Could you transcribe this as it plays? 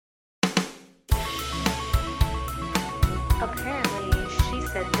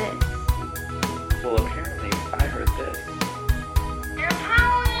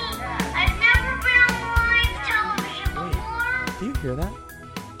hear that?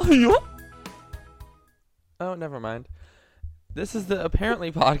 Oh, never mind. This is the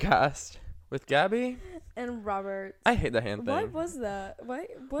Apparently podcast with Gabby and Robert. I hate the hand thing. What was that? What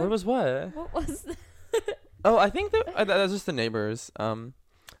was what? What was that? Oh, I think that's just the neighbors. I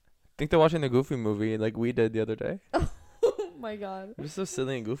think they're watching the Goofy movie like we did the other day. Oh my god. We're just so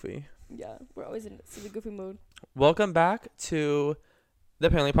silly and goofy. Yeah, we're always in silly goofy mood. Welcome back to the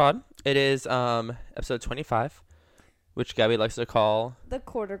Apparently Pod. It is episode 25, which Gabby likes to call the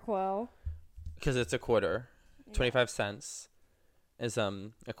quarter quell. Because it's a quarter. 25 cents is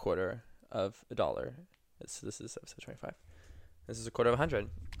a quarter of a dollar. This is episode 25. This is a quarter of 100.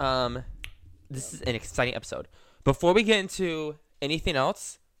 This is an exciting episode. Before we get into anything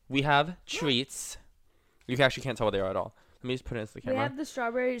else, we have treats. You actually can't tell what they are at all. Let me just put it into the camera. We have the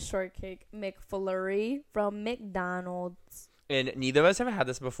strawberry shortcake McFlurry from McDonald's. And neither of us ever had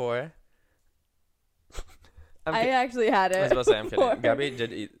this before. I actually had it. I was about to say, I'm kidding. Gabby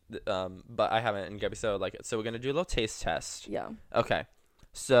did eat, but I haven't, and Gabby so like it. So we're gonna do a little taste test. Yeah. Okay.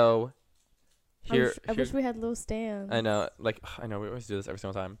 So here, I wish we had little stands. I know, we always do this every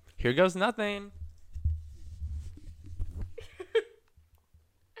single time. Here goes nothing.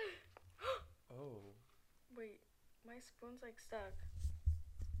 Oh. Wait, my spoon's like stuck.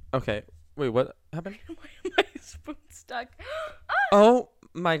 Okay. Wait, what happened? my spoon's stuck. Oh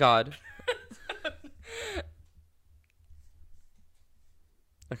my god.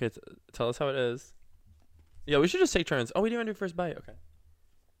 Okay, tell us how it is. Yeah, we should just take turns. Oh, we didn't do first bite. Okay.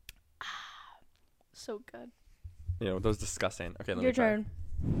 So good. Yeah, that was disgusting. Okay, let Your me try. turn.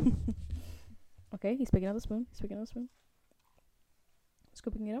 Okay, he's picking up the spoon. Scooping it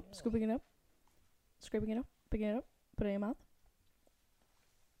up. Scraping it up. Picking it up. Put it in your mouth.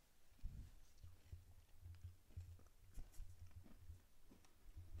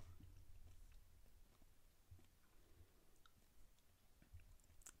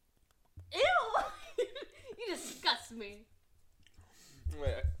 Ew! You disgust me.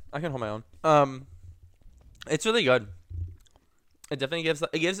 Wait, I can hold my own. It's really good. It definitely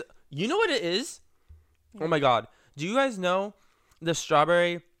gives. You know what it is? Oh my god! Do you guys know the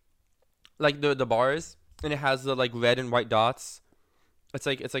strawberry, like the bars, and it has the like red and white dots? It's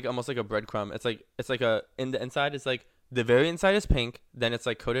like almost like a breadcrumb. It's like a in the inside. It's like the very inside is pink. Then it's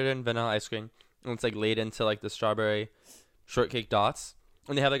like coated in vanilla ice cream, and it's like laid into like the strawberry shortcake dots.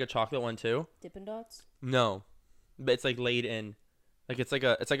 And they have like a chocolate one too. Dippin' Dots? No, but it's like laid in, like it's like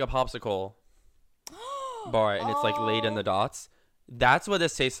a popsicle bar, and it's like laid in the dots. That's what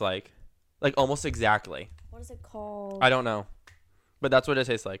this tastes like almost exactly. What is it called? I don't know, but that's what it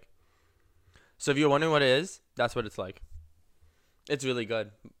tastes like. So if you're wondering what it is, that's what it's like. It's really good,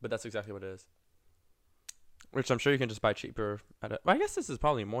 but that's exactly what it is. Which I'm sure you can just buy cheaper at it. But I guess this is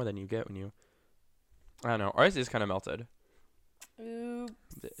probably more than you get when you. I don't know. Ours is kind of melted. Oops.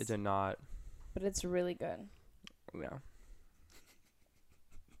 It did not. But it's really good. Yeah.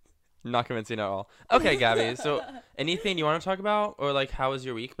 Not convincing at all. Okay, Gabby. So, anything you want to talk about, or like, how has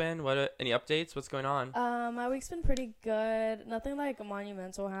your week been? Any updates? What's going on? My week's been pretty good. Nothing like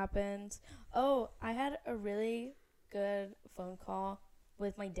monumental happened. Oh, I had a really good phone call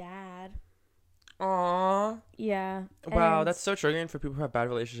with my dad. Aww. Yeah. Wow, that's so triggering for people who have bad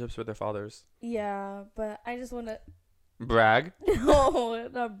relationships with their fathers. Yeah, but I just want to. Brag? No,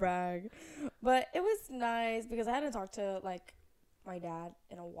 not brag. But it was nice because I hadn't talked to like my dad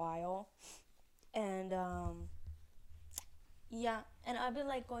in a while. And yeah, and I've been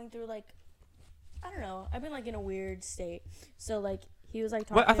like going through like I don't know. I've been like in a weird state. So like he was like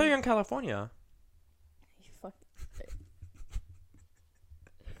talking. What? I thought you were in California. You fuck.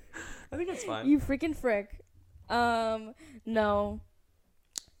 I think it's fine. You freaking frick. No.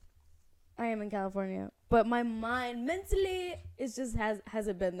 I am in California, but my mind mentally is just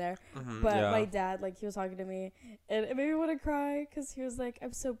hasn't been there. Mm-hmm, but yeah. my dad, like, he was talking to me, and it made me want to cry because he was like,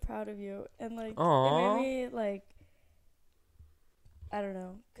 "I'm so proud of you," and like, Aww. it made me like, I don't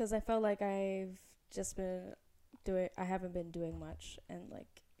know, because I felt like I haven't been doing much, and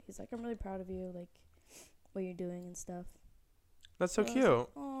like, he's like, "I'm really proud of you, like, what you're doing and stuff." That's so And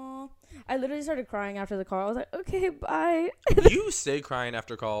cute. Aww. I literally started crying after the call. I was like, "Okay, bye." You stay crying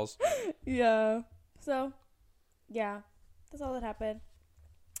after calls. Yeah. So, yeah. That's all that happened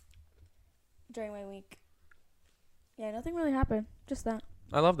during my week. Yeah, nothing really happened. Just that.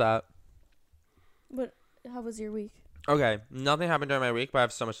 I love that. But how was your week? Okay, nothing happened during my week, but I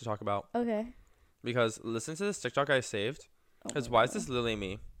have so much to talk about. Okay. Because listen to this TikTok I saved. Because why is this literally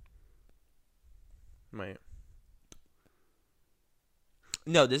me? Wait.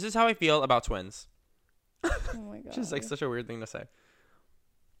 No, this is how I feel about twins. Oh my god. Which is like such a weird thing to say.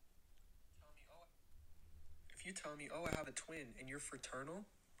 If you tell me, oh, I have a twin and you're fraternal,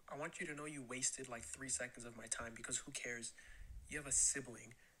 I want you to know you wasted like 3 seconds of my time because who cares? You have a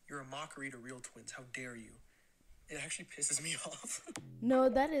sibling. You're a mockery to real twins. How dare you? It actually pisses me off. No,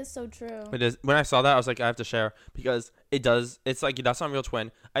 that is so true. It is. When I saw that, I was like, I have to share because it does. It's like that's not a real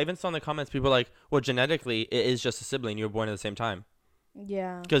twin. I even saw in the comments people were like, well, genetically, it is just a sibling. You were born at the same time.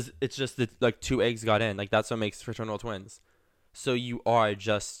 Yeah. Because it's just that like 2 eggs got in. Like that's what makes fraternal twins. So you are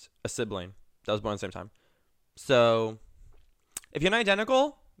just a sibling that was born at the same time. So if you're not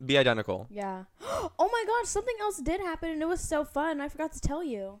identical, be identical. Yeah. Oh my gosh, something else did happen and it was so fun. I forgot to tell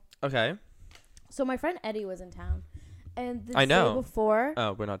you. Okay. So my friend Eddie was in town, and the I know. day before,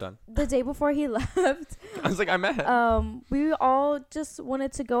 Oh, we're not done. the day before he left, I was like, I met him. we all just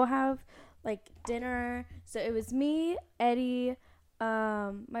wanted to go have like dinner. So it was me, Eddie,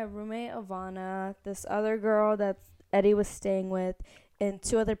 my roommate Ivana, this other girl that Eddie was staying with, and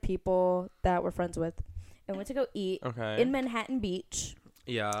 2 other people that we're friends with, and went to go eat Okay. in Manhattan Beach.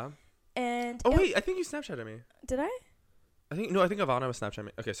 Yeah. And Oh wait, I think you Snapchatted me. did I? I think Ivana was Snapchatting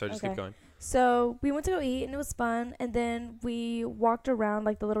me. Okay, sorry, just keep Okay. going. So we went to go eat and it was fun, and then we walked around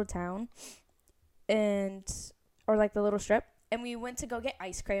like the little town or like the little strip, and we went to go get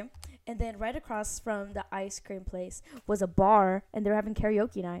ice cream, and then right across from the ice cream place was a bar and they were having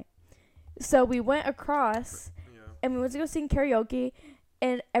karaoke night. So we went across and we went to go sing karaoke,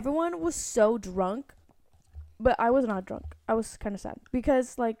 and everyone was so drunk, but I was not drunk. I was kind of sad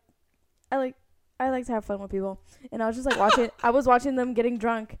because like I like to have fun with people, and I was just like watching. I was watching them getting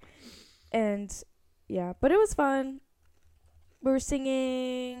drunk, and yeah, but it was fun. We were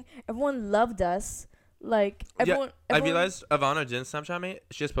singing. Everyone loved us. Like everyone. I realized Ivana didn't Snapchat me.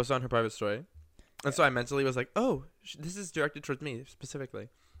 She just posted on her private story, and so I mentally was like, "Oh, this is directed towards me specifically."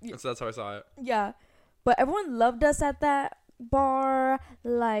 Yeah. And so that's how I saw it. Yeah, but everyone loved us at that bar.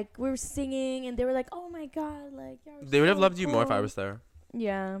 Like we were singing, and they were like, "Oh my god!" Like They would have so loved you more if I cool." was there.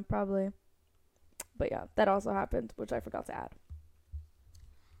 Yeah, probably. But yeah, that also happened, which I forgot to add.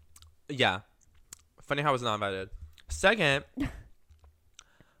 Yeah, funny how I was not invited. Second,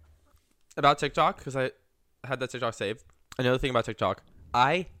 about TikTok, because I had that TikTok saved. Another thing about TikTok,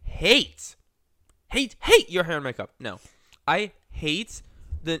 I hate your hair and makeup. No, I hate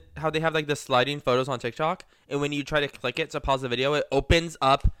how they have like the sliding photos on TikTok, and when you try to click it to pause the video, it opens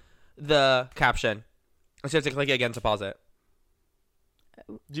up the caption, so you have to click it again to pause it.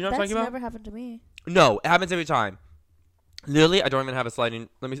 Do you know what I'm talking about? That's never happened to me. No, it happens every time. Literally, I don't even have a sliding.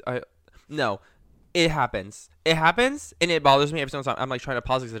 No, it happens. It happens, and it bothers me every single time. I'm like trying to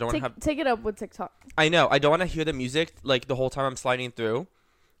pause it because I don't want to have. Take it up with TikTok. I know. I don't want to hear the music like the whole time I'm sliding through.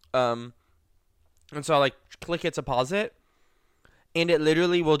 And so I like click it to pause it, and it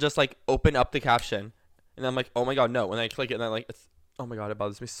literally will just like open up the caption, and I'm like, oh my god, no. When I click it, and I like, oh my god, it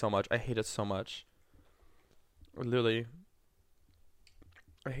bothers me so much. I hate it so much. Literally,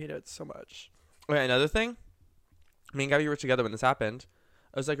 I hate it so much. Okay, another thing. Me and Gabby were together when this happened.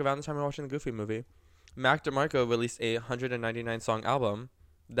 It was like around the time we were watching the Goofy movie. Mac DeMarco released a 199 song album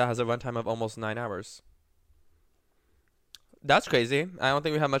that has a runtime of almost 9 hours. That's crazy. I don't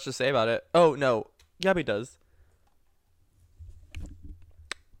think we have much to say about it. Oh, no. Gabby does.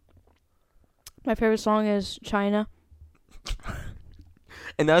 My favorite song is China.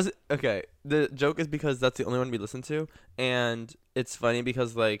 And that was, okay, the joke is because that's the only one we listen to. And it's funny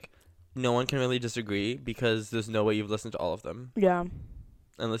because, like, no one can really disagree because there's no way you've listened to all of them. Yeah.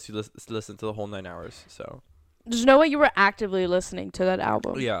 Unless you listen to the whole 9 hours, so. There's no way you were actively listening to that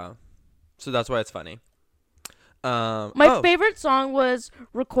album. Yeah. So that's why it's funny. My favorite song was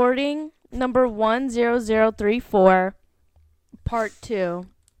Recording Number 10034, Part 2.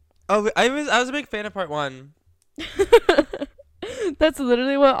 Oh, I was a big fan of part 1. That's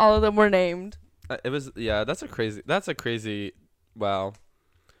literally what all of them were named. That's a crazy, wow.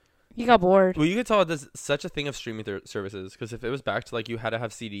 You got bored. Well, you could tell there's such a thing of streaming services, because if it was back to like you had to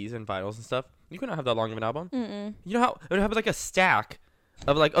have CDs and vinyls and stuff, you couldn't have that long of an album. Mm-mm. You know how it would have like a stack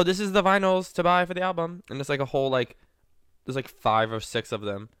of like, oh, this is the vinyls to buy for the album, and it's like a whole like, there's like 5 or 6 of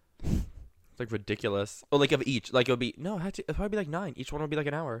them. It's like ridiculous. Oh, like of each, like it'd probably be like 9. Each one would be like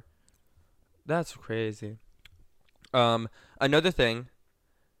an hour. That's crazy. Another thing.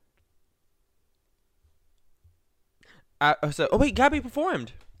 Wait, Gabby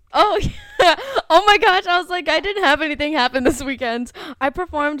performed. Oh, yeah. Oh my gosh. I was like, I didn't have anything happen this weekend. I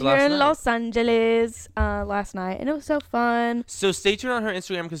performed here in Los Angeles last night, and it was so fun. So stay tuned on her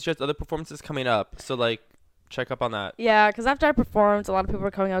Instagram because she has other performances coming up. So, like, check up on that. Yeah, because after I performed, a lot of people were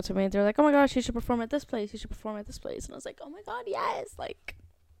coming out to me, and they were like, oh my gosh, you should perform at this place. You should perform at this place. And I was like, oh my god, yes. Like,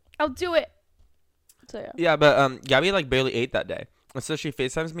 I'll do it. So, yeah. Yeah, but Gabby, like, barely ate that day. And so she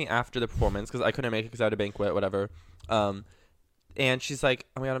FaceTimes me after the performance because I couldn't make it because I had a banquet, whatever. And she's like,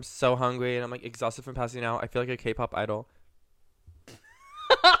 "Oh my god, I'm so hungry," and I'm like exhausted from passing out. I feel like a K-pop idol.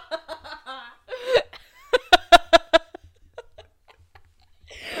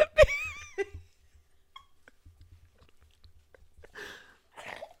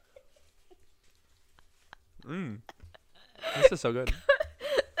 This is so good.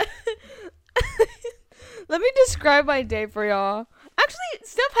 Let me describe my day for y'all. Actually,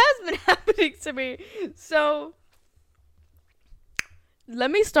 stuff has been happening to me. So,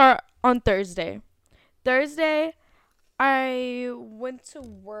 let me start on Thursday. Thursday, I went to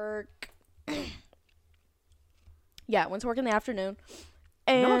work. Yeah, went to work in the afternoon.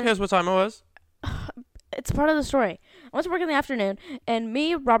 And No one cares what time it was. it's part of the story. I went to work in the afternoon, and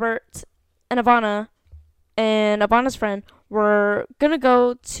me, Robert, and Ivana's friend were gonna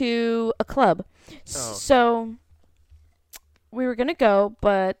go to a club. So we were gonna go,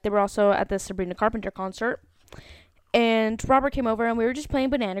 but they were also at the Sabrina Carpenter concert. And Robert came over, and we were just playing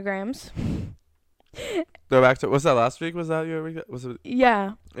bananagrams. Go back to, was that last week? Was that your week? Was it?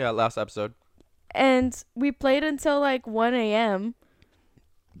 Yeah. Yeah, last episode. And we played until like 1 a.m.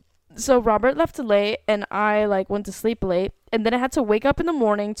 So Robert left late, and I like went to sleep late, and then I had to wake up in the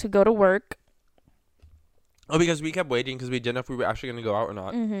morning to go to work. Oh, because we kept waiting because we didn't know if we were actually gonna go out or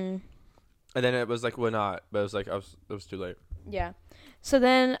not. Mm-hmm. And then it was like we're not, but it was like it was too late. Yeah. So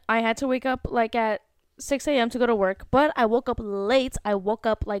then I had to wake up like at 6 a.m. to go to work, but I woke up late. I woke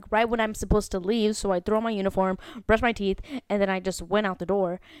up like right when I'm supposed to leave, so I threw on my uniform, brushed my teeth, and then I just went out the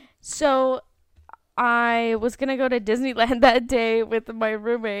door. So I was gonna go to Disneyland that day with my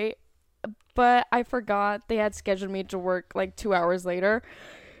roommate, but I forgot they had scheduled me to work like 2 hours later.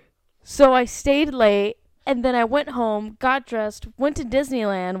 So I stayed late, and then I went home, got dressed, went to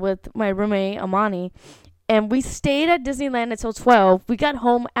Disneyland with my roommate Amani, and we stayed at Disneyland until 12. We got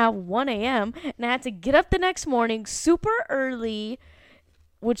home at 1 a.m. and I had to get up the next morning super early,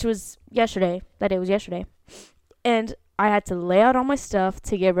 which was yesterday. That day was yesterday. And I had to lay out all my stuff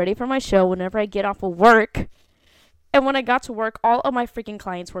to get ready for my show whenever I get off of work. And when I got to work, all of my freaking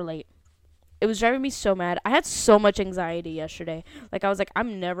clients were late. It was driving me so mad. I had so much anxiety yesterday. Like, I was like,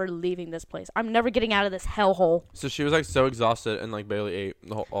 I'm never leaving this place. I'm never getting out of this hellhole. So she was like so exhausted and like barely ate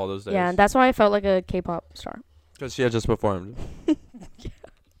all those days. Yeah, and that's why I felt like a K-pop star. Because she had just performed.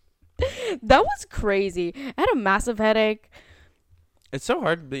 That was crazy. I had a massive headache. It's so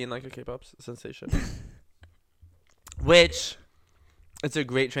hard being like a K-pop sensation. Which, it's a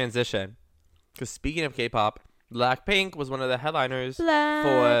great transition. Because speaking of K-pop, Blackpink was one of the headliners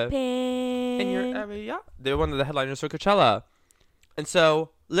Blackpink. in your area. They're one of the headliners for Coachella. And so,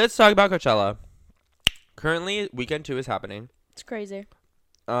 let's talk about Coachella. Currently, weekend 2 is happening. It's crazy.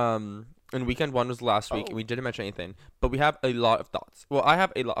 And weekend 1 was last week, and we didn't mention anything. But we have a lot of thoughts. Well, I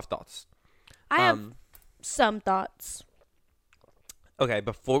have a lot of thoughts. I have some thoughts. Okay,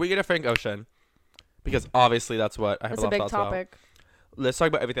 before we get to Frank Ocean, because obviously that's what I have That's a a lot big of thoughts topic. about. Let's talk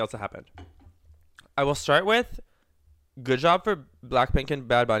about everything else that happened. I will start with good job for Blackpink and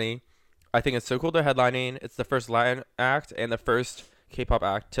Bad Bunny. I think it's so cool they're headlining. It's the first Latin act and the first K-pop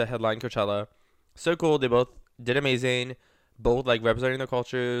act to headline Coachella. So cool. They both did amazing. Both like representing their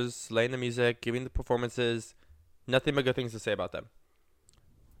cultures, slaying the music, giving the performances. Nothing but good things to say about them.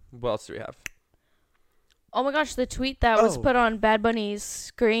 What else do we have? Oh my gosh, the tweet that was put on Bad Bunny's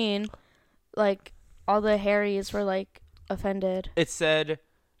screen, like all the Harrys were like offended. It said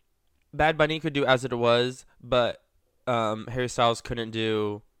Bad Bunny could do As It Was, but Harry Styles couldn't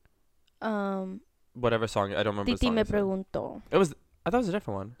do whatever song. I don't remember the Titi song. me pregunto. I thought it was a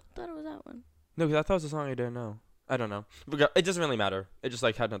different one. I thought it was that one. No, because I thought it was a song I didn't know. I don't know. It doesn't really matter. It just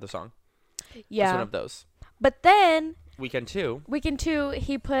like had another song. Yeah. It's one of those. But then Weekend 2.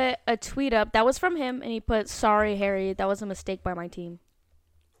 he put a tweet up that was from him, and he put, "Sorry, Harry, that was a mistake by my team."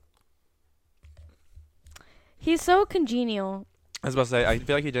 He's so congenial. I was about to say, I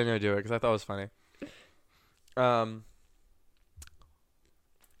feel like he didn't do it because I thought it was funny.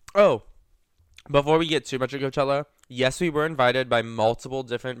 Oh, before we get too much of Coachella, yes, we were invited by multiple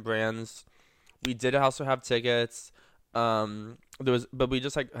different brands. We did also have tickets. But we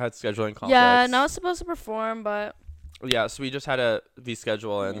just like had scheduling conflicts. Yeah, and I was supposed to perform, but yeah, so we just had to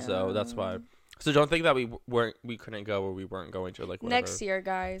reschedule, and so that's why. So don't think that we couldn't go or we weren't going to like whatever. Next year,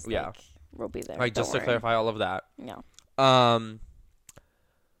 guys. Yeah, like, we'll be there. Like just to clarify all of that. No.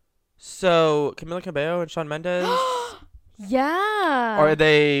 So Camila Cabello and Shawn Mendes. Yeah. Are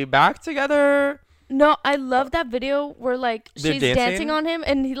they back together? No, I love that video where like They're she's dancing? dancing on him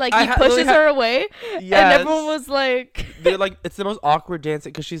and he I pushes literally her away. Yes. And everyone was like They're like, it's the most awkward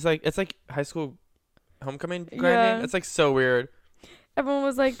dancing because she's like, it's like high school homecoming grinding. Yeah. It's like so weird. Everyone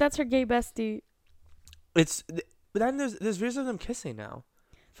was like, "That's her gay bestie." But then there's videos of them kissing now,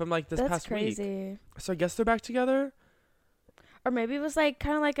 from like this That's past crazy. week. So I guess they're back together. Or maybe it was like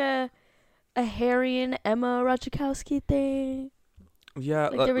kind of like a Harry and Emma Ratajkowski thing. Yeah,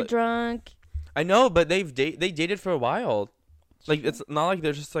 Like they were drunk. I know, but they dated for a while. Like it's not like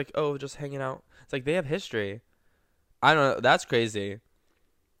they're just like just hanging out. It's like they have history. I don't know. That's crazy.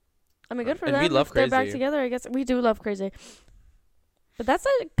 I mean, good for And them. we love If they're back crazy. together, I guess we do love crazy. But that's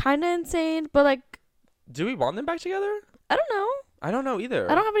like kind of insane. But like, Do we want them back together? I don't know. I don't know either.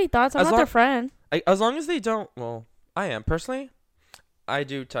 I don't have any thoughts. I'm As not long- their friend. As long as they don't. Well, I am personally. I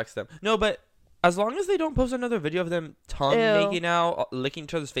do text them. No, but as long as they don't post another video of them tongue Ew. making out, licking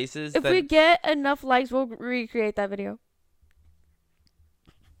each other's faces. If then we get enough likes, we'll recreate that video.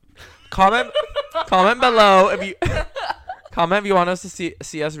 comment below if you comment if you want us to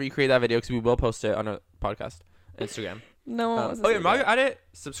see us recreate that video, because we will post it on our podcast, Instagram. No one wants to Oh yeah, see while that. you're at it,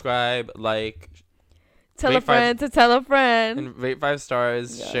 subscribe, like, Tell a rate five- friend to tell a friend. and rate 5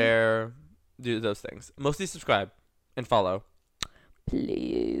 stars, Yeah. share, do those things. Mostly subscribe and follow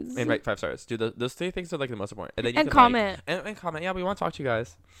Please. and rate 5 stars. Do those 3 things are like the most important. And then you And can, like, comment. and comment. Yeah, we want to talk to you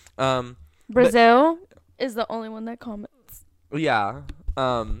guys. Brazil is the only one that comments. Yeah.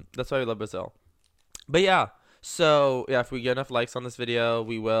 That's why we love Brazil. But yeah. So yeah, if we get enough likes on this video,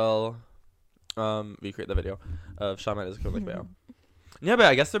 we will recreate the video of Shawn Mendes and Camila Cabello. Yeah, but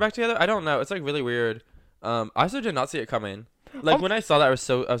I guess they're back together. I don't know. It's like really weird. I also did not see it coming. Like when I saw that, I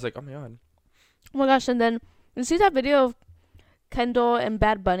was like, oh my god. Oh my gosh! And then you see that video of Kendall and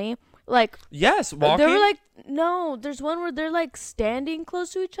Bad Bunny? Like Yes, walking. they were like, no. There's one where they're like standing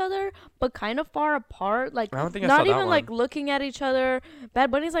close to each other, but kind of far apart. Like I don't think I not saw that even one. like looking at each other. Bad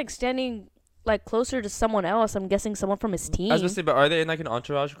Bunny's like standing like closer to someone else. I'm guessing someone from his team. I was gonna say, but are they in like an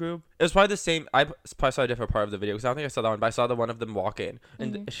entourage group? It was probably the same. I probably saw a different part of the video because I don't think I saw that one. But I saw the one of them walking,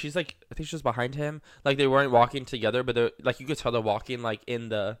 and she's like, I think she was behind him. Like they weren't walking together, but they're like you could tell they're walking like in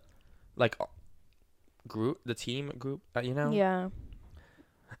the, like, group, the team group. You know. Yeah.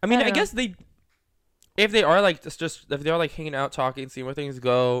 I mean, I I don't know. guess if they are like just if they're like hanging out, talking, seeing where things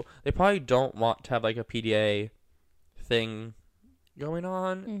go, they probably don't want to have like a PDA thing going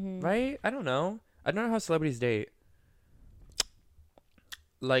on, right? I don't know. I don't know how celebrities date.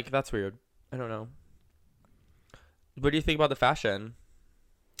 Like that's weird. I don't know. What do you think about the fashion?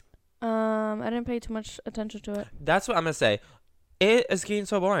 I didn't pay too much attention to it. That's what I'm gonna say. It is getting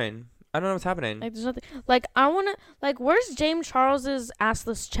so boring. I don't know what's happening. Like there's nothing. Like I wanna. Like where's James Charles's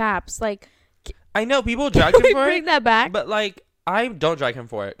assless chaps? Like I know people drag can him we for bring it, that back? but like I don't drag him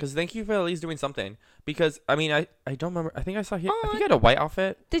for it because thank you for at least doing something. Because I mean I don't remember. I think I saw I think he had a white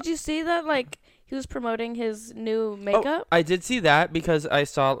outfit. Did you see that? Like he was promoting his new makeup. Oh, I did see that because I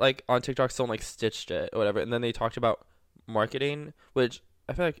saw like on TikTok someone like stitched it or whatever, and then they talked about marketing, which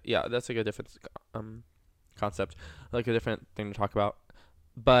I feel like that's like a different concept, like a different thing to talk about.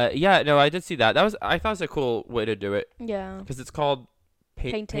 But yeah, no, I did see that. I thought it was a cool way to do it Yeah. because it's called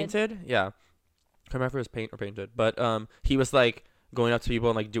painted. Yeah, I can't remember if it was paint or painted, but he was like going up to people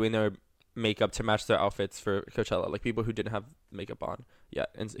and like doing their makeup to match their outfits for Coachella, like people who didn't have makeup on. Yeah,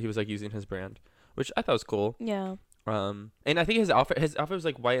 and he was like using his brand, which I thought was cool. Yeah. And I think his outfit was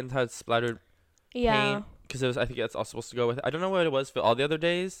like white and had splattered Yeah. paint because it was. I think that's all supposed to go with it. I don't know what it was for all the other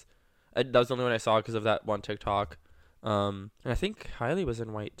days. That was the only one I saw because of that one TikTok. And I think Kylie was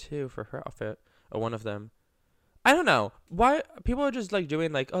in white too for her outfit, or one of them. I don't know why people are just like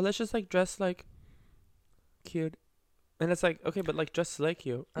doing like, oh, let's just like dress like cute, and it's like okay, but like dress like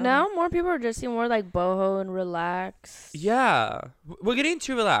you. I don't know. Now more people are dressing more like boho and relaxed. Yeah, we're getting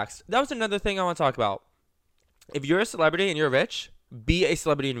too relaxed. That was another thing I want to talk about. If you're a celebrity and you're rich, be a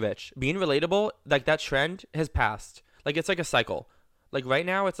celebrity and rich. Being relatable, like that trend has passed. Like it's like a cycle. Like right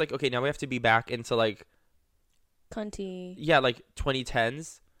now, it's like okay, now we have to be back into like Cunty. yeah, like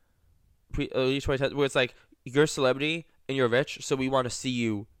 2010s, early 2010s, where it's like you're a celebrity and you're rich, so we want to see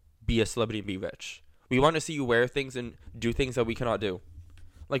you be a celebrity and be rich. We want to see you wear things and do things that we cannot do.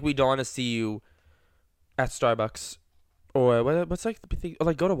 Like we don't want to see you at Starbucks or what's like the thing, or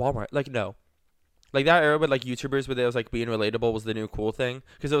like go to Walmart. Like no, like that era with like YouTubers where it was like being relatable was the new cool thing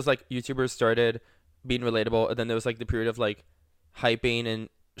because it was like YouTubers started being relatable and then there was like the period of like hyping and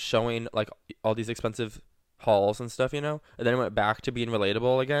showing like all these expensive hauls and stuff, you know, and then it went back to being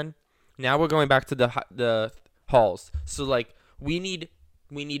relatable again. Now we're going back to the hauls. So like we need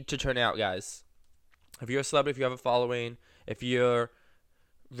to turn out, guys. If you're a celebrity, if you have a following, if you're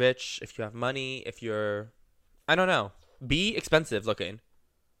rich, if you have money, if you're, I don't know, be expensive looking.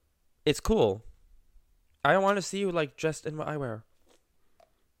 It's cool. I don't want to see you like dressed in what I wear.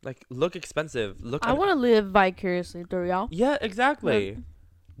 Like, look expensive. Look. I want to live vicariously through y'all. Yeah, exactly.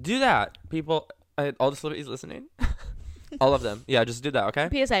 Do that, people. All the celebrities listening, all of them. Yeah, just do that.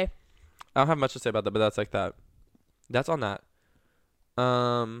 Okay. PSA. I don't have much to say about that, but that's like that. That's on that.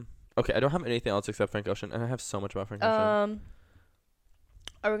 Okay, I don't have anything else except Frank Ocean, and I have so much about Frank Ocean.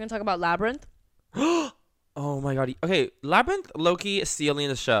 Are we gonna talk about Labyrinth? Oh my god. Okay, Labyrinth, Loki, stealing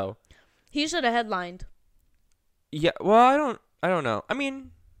the show. He should have headlined. Yeah. Well, I don't know. I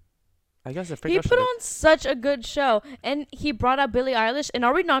mean, I guess if Frank He Ocean put did- on such a good show, and he brought out Billie Eilish. And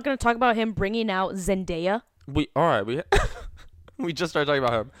are we not gonna talk about him bringing out Zendaya? all right. We we just started talking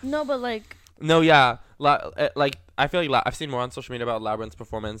about him. No, but like. No, yeah. Like I feel like I've seen more on social media about Labyrinth's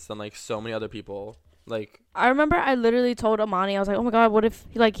performance than like so many other people. Like I remember I literally told Amani, I was like, oh my god, what if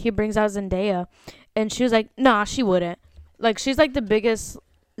he brings out Zendaya? And she was like, nah, she wouldn't. Like, she's like the biggest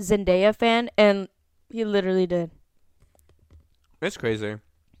Zendaya fan, and he literally did. it's crazy.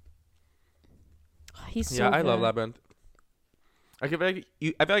 He's so Yeah, I love good. Labyrinth. I feel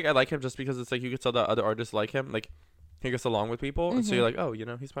like I like him just because it's like you could tell that other artists like him. Like he gets along with people, and so you're like, oh,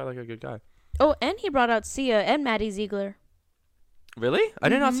 he's probably like a good guy. Oh, and he brought out Sia and Maddie Ziegler. Really? I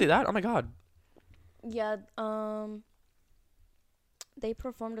did not see that. Oh my god. Yeah, they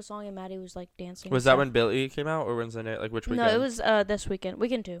performed a song and Maddie was like dancing. Was that when Billy came out, or when Zendaya? Like which weekend? No, it was this weekend.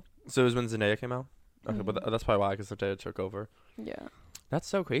 Weekend 2. So it was when Zendaya came out. Okay, Mhm. but that's probably why, because Zendaya took over. Yeah. That's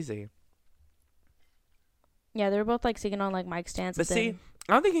so crazy. Yeah, they were both like singing on like mic stands. But see,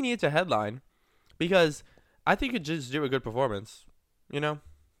 I don't think he needed to headline, because I think he could just do a good performance. You know.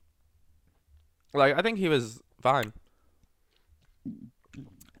 Like I think he was fine.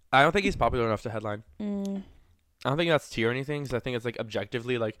 I don't think he's popular enough to headline. I don't think that's tier or anything. Because I think it's like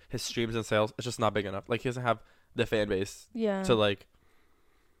objectively, like his streams and sales, it's just not big enough. Like he doesn't have the fan base Yeah. to like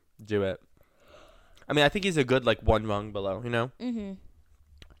do it. I mean, I think he's a good like one rung below. You know.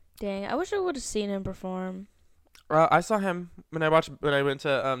 Dang, I wish I would have seen him perform. I saw him when I went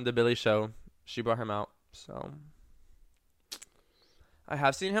to the Billy show. She brought him out, so I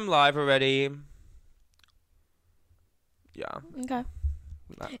have seen him live already. Yeah. Okay.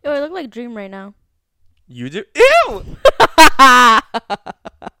 Nah. Yo, I look like Dream right now. You do? Ew!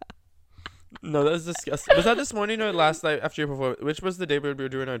 No, that's disgusting. Was that this morning or last night after your performance? Which was the day we were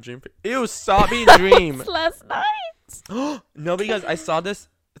doing our dream? Ew! Stop being Dream. It's last night. No, because I saw this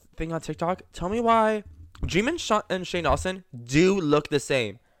thing on TikTok. Tell me why Dream and Shane Dawson do look the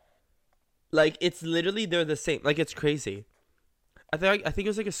same. Like it's literally they're the same. Like it's crazy. I think it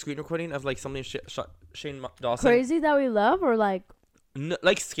was like a screen recording of like something Shane Dawson. Crazy that we love, or like. No,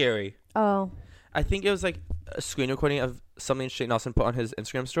 like scary. Oh. I think it was like a screen recording of something Shane Dawson put on his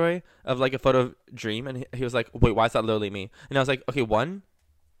Instagram story of like a photo of Dream, and he was like, "Wait, why is that literally me?" And I was like, "Okay, one,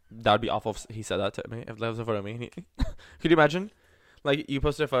 that would be awful if he said that to me. If that was a photo of me, could you imagine? Like you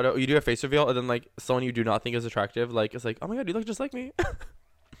post a photo, you do a face reveal, and then like someone you do not think is attractive, like it's like, oh my god, you look just like me.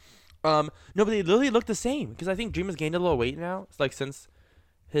 No, but they literally look the same because I think Dream has gained a little weight now. It's like since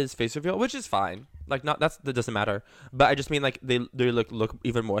his face reveal, which is fine. Like that doesn't matter. But I just mean like they look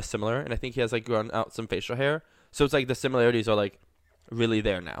even more similar, and I think he has like grown out some facial hair, so it's like the similarities are like really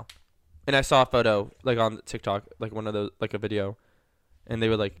there now. And I saw a photo like on TikTok, like one of those, like a video, and they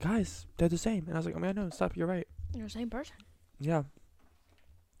were like, guys, they're the same, and I was like, oh my god, no, stop, you're right. You're the same person. Yeah.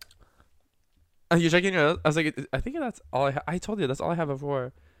 Are you checking your? I was like, I think that's all I told you that's all I have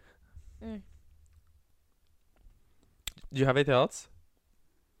before. Do you have anything else?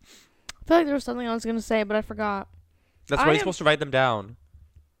 I feel like there was something I was gonna say, but I forgot. That's why you're supposed to write them down.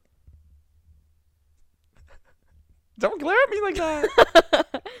 Don't glare at me like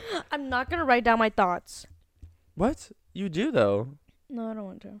that. I'm not gonna write down my thoughts. What? You do though. No, I don't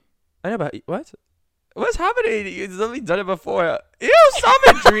want to. I know, but what? What's happening? You've literally done it before. Ew, stop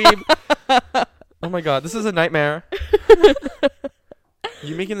it, Dream. Oh my god, this is a nightmare.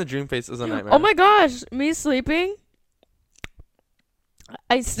 You making the dream face is a nightmare. Oh my gosh, me sleeping.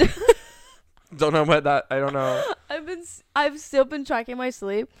 Don't know about that. I don't know. I've still been tracking my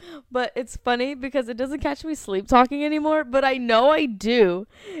sleep, but it's funny because it doesn't catch me sleep talking anymore, but I know I do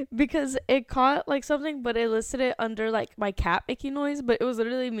because it caught like something, but it listed it under like my cat making noise, but it was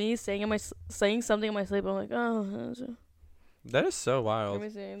literally me saying something in my sleep. I'm like, oh. That is so Let wild. me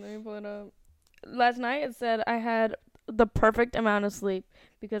see. Let me pull it up. Last night it said I had the perfect amount of sleep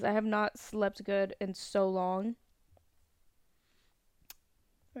because I have not slept good in so long.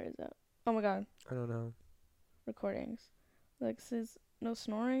 Where is that? Oh my god. I don't know. Recordings. Like says no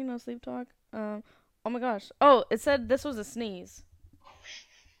snoring, no sleep talk. Oh my gosh. Oh, it said this was a sneeze.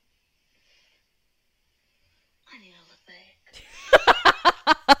 I need to look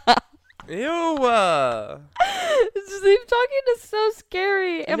back. Ew. Sleep talking is so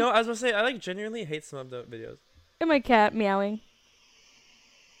scary. And was gonna say I like genuinely hate some of the videos. And my cat meowing.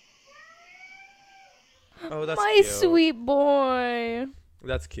 Oh, that's my cute. sweet boy.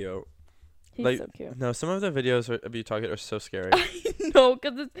 That's cute. He's Like, so cute. No, some of the videos of you talking are so scary. No,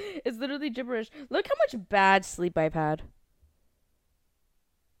 because it's literally gibberish. Look how much bad sleep I've had.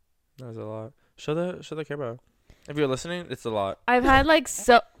 That was a lot. Show the camera. If you're listening, it's a lot. I've had like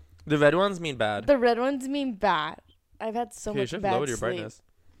so. The red ones mean bad. The red ones mean bad. I've had so Okay, you much should bad lower your sleep. brightness.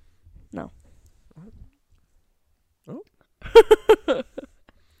 No. Oh.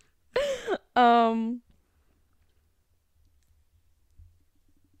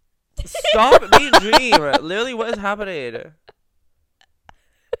 Stop being dream. Literally, what is happening?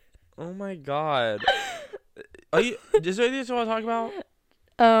 Oh my god. Are you? Is there anything you want to talk about?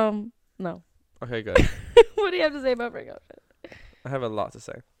 No. Okay, good. What do you have to say about breakout? I have a lot to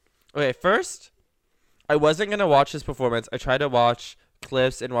say. Okay, first, I wasn't gonna watch this performance. I tried to watch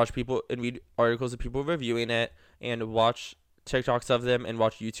clips and watch people and read articles of people reviewing it and watch TikToks of them and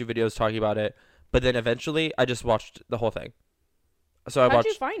watch YouTube videos talking about it. But then eventually, I just watched the whole thing. So I How'd watched.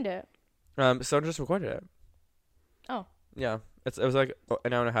 you find it? Someone just recorded it. Oh. Yeah, it was like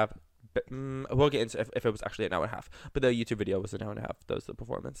an hour and a half. But, we'll get into if it was actually an hour and a half. But the YouTube video was an hour and a half. That was the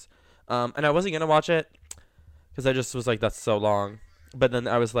performance. And I wasn't gonna watch it because I just was like, that's so long. But then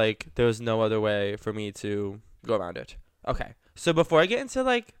I was like, there was no other way for me to go around it. Okay, so before I get into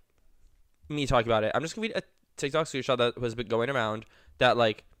like me talking about it, I'm just gonna read a TikTok screenshot that was going around that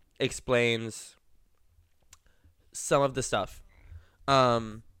like explains some of the stuff.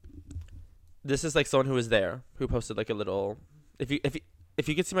 This is like someone who was there who posted like a little. If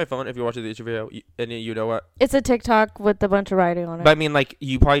you could see my phone, if you're watching the YouTube video, and you know what. It's a TikTok with a bunch of writing on it. But I mean, like,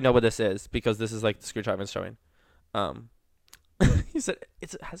 you probably know what this is because this is like the screenshot I've been showing. He said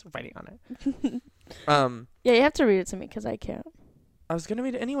it has writing on it. Yeah, you have to read it to me because I can't. I was gonna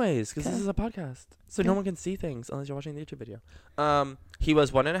read it anyways because this is a podcast, so no one can see things unless you're watching the YouTube video. He was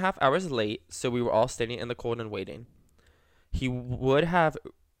 1.5 hours late, so we were all standing in the cold and waiting. He would have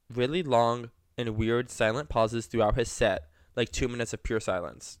really long and weird silent pauses throughout his set, like 2 minutes of pure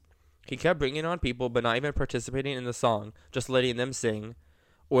silence. He kept bringing on people, but not even participating in the song, just letting them sing,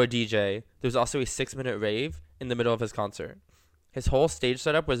 or a DJ. There was also a 6-minute rave in the middle of his concert. His whole stage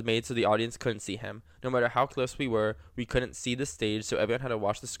setup was made so the audience couldn't see him. No matter how close we were, we couldn't see the stage, so everyone had to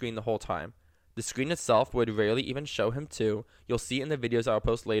watch the screen the whole time. The screen itself would rarely even show him too. You'll see in the videos I'll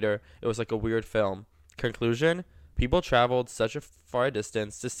post later, it was like a weird film. Conclusion? People traveled such a far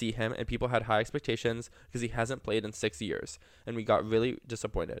distance to see him, and people had high expectations because he hasn't played in 6 years, and we got really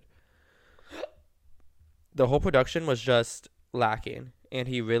disappointed. The whole production was just lacking, and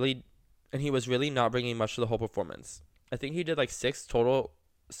he was really not bringing much to the whole performance. I think he did like 6 total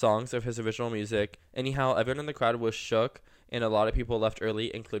songs of his original music. Anyhow, everyone in the crowd was shook, and a lot of people left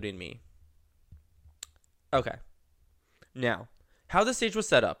early, including me. Okay. Now, how the stage was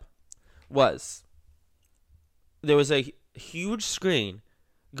set up was there was a huge screen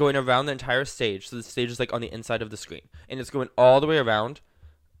going around the entire stage. So the stage is like on the inside of the screen, and it's going all the way around,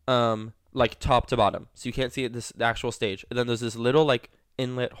 like top to bottom. So you can't see the actual stage. And then there's this little like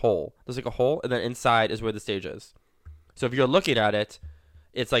inlet hole. There's like a hole, and then inside is where the stage is. So if you're looking at it,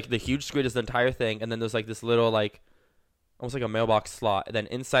 it's like the huge screen is the entire thing, and then there's like this little like almost like a mailbox slot, and then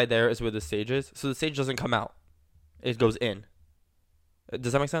inside there is where the stage is. So the stage doesn't come out; it goes in.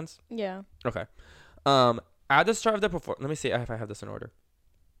 Does that make sense? Yeah. Okay. At the start of the performance, let me see if I have this in order,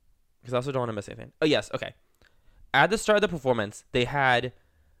 because I also don't want to miss anything. Oh yes, okay. At the start of the performance, they had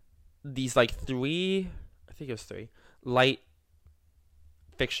these like 3, I think it was 3 light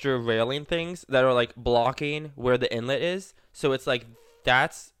fixture railing things that are like blocking where the inlet is. So it's like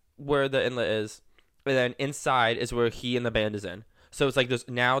that's where the inlet is, and then inside is where he and the band is in. So it's like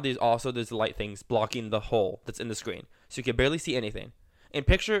there's light things blocking the hole that's in the screen, so you can barely see anything. And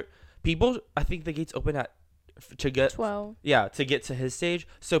picture people. I think the gates open at to get 12. Yeah, to get to his stage.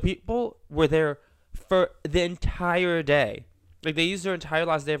 So people were there for the entire day. Like they used their entire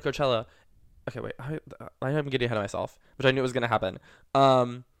last day of Coachella. Okay, wait. I'm getting ahead of myself, which I knew was gonna happen.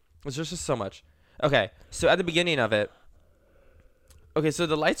 It's just so much. Okay, so at the beginning of it. Okay, so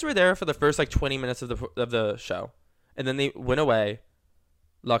the lights were there for the first like 20 minutes of the show, and then they went away.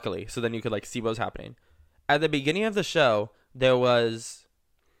 Luckily, so then you could like see what was happening. At the beginning of the show, there was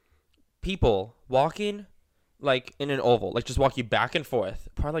people walking like in an oval, like just walking back and forth.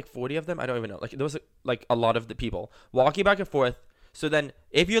 Probably like 40 of them. I don't even know. Like there was like a lot of the people walking back and forth. So then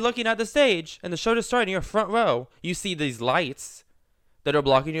if you're looking at the stage and the show is starting, your front row, you see these lights that are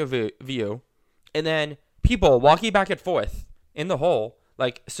blocking your view. And then people walking back and forth in the hole.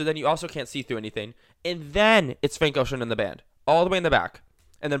 Like, so then you also can't see through anything. And then it's Frank Ocean and the band all the way in the back.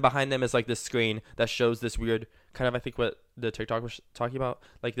 And then behind them is like this screen that shows this weird kind of, I think what the TikTok was talking about,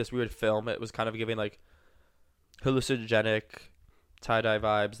 like this weird film. It was kind of giving like hallucinogenic tie-dye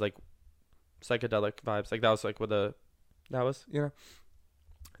vibes, like psychedelic vibes. Like that was like what that was, you know.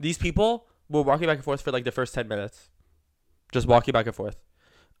 These people were walking back and forth for like the first 10 minutes. Just walking back and forth.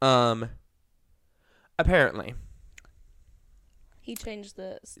 Apparently. He changed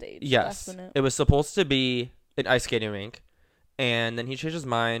the stage. Yes. Last minute. It was supposed to be an ice skating rink. And then he changed his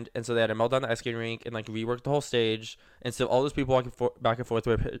mind. And so they had to melt down the ice skating rink and like rework the whole stage. And so all those people walking back and forth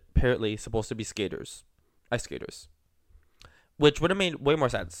were apparently supposed to be skaters. Ice skaters. Which would have made way more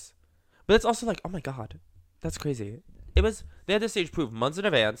sense. But it's also like, oh my God. That's crazy. They had this stage proved months in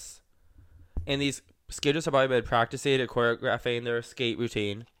advance. And these skaters have already been practicing and choreographing their skate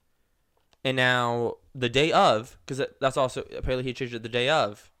routine. And now, the day of, because that's also, apparently he changed it the day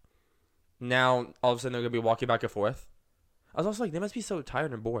of. Now, all of a sudden, they're going to be walking back and forth. I was also like, they must be so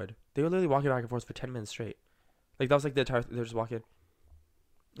tired and bored. They were literally walking back and forth for 10 minutes straight. Like, that was like the entire, they're just walking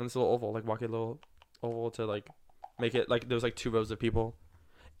in this little oval, like walking a little oval to like make it, like, there was like 2 rows of people.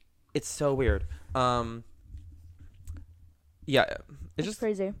 It's so weird. Yeah, it's just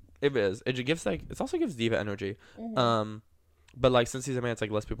crazy. It is. It gives like, it also gives diva energy. Mm-hmm. But like since he's a man, it's like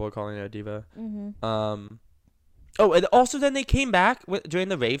less people are calling it a diva. Mm-hmm. Oh, and also then they came back during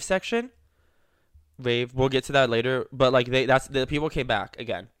the rave section. Rave, we'll get to that later. But like the people came back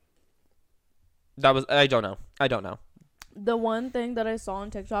again. That was, I don't know. The one thing that I saw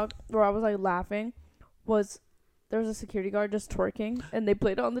on TikTok where I was like laughing was there was a security guard just twerking and they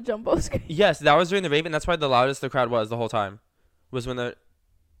played it on the jumbo screen. Yes, that was during the rave, and that's why the loudest the crowd was the whole time. Was when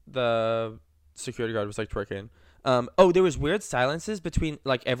the security guard was like twerking. There was weird silences between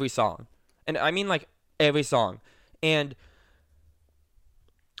like every song, and I mean like every song, and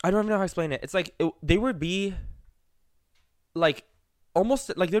I don't even know how to explain it. It's like they would be like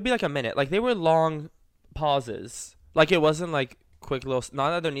almost like there'd be like a minute, like they were long pauses, like it wasn't like quick little. Not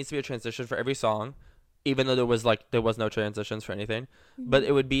that there needs to be a transition for every song, even though there was no transitions for anything, but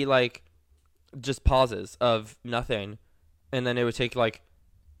it would be like just pauses of nothing, and then it would take like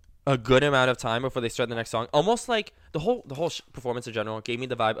a good amount of time before they start the next song. Almost like the whole performance in general gave me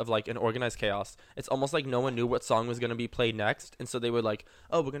the vibe of like an organized chaos. It's almost like no one knew what song was going to be played next, and so they were like,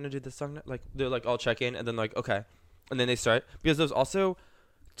 oh, we're going to do this song. Like they're like all check in, and then like okay, and then they start. Because there's also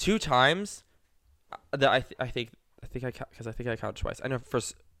 2 times that I think I counted twice. I know for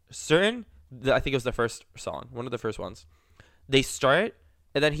certain that I think it was the first song, one of the first ones. They start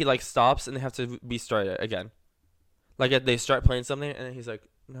and then he like stops and they have to restart it again. Like they start playing something and then he's like,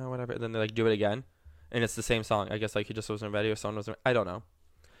 no, whatever. And then they like do it again, and it's the same song. I guess like he just wasn't ready or someone wasn't. I don't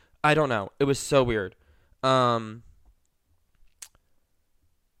know. It was so weird.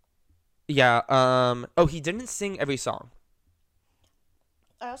 Yeah. Oh, he didn't sing every song.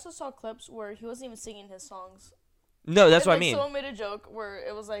 I also saw clips where he wasn't even singing his songs. No, that's what I mean. Someone made a joke where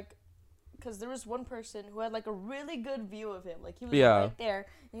it was like, because there was one person who had like a really good view of him. Like he was right there,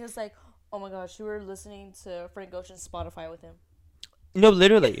 and he was like, "Oh my gosh, you were listening to Frank Ocean's Spotify with him." No,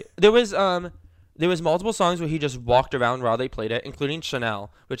 literally. There was multiple songs where he just walked around while they played it, including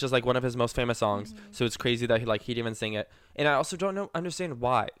Chanel, which is like one of his most famous songs. Mm-hmm. So it's crazy that he didn't even sing it. And I also don't understand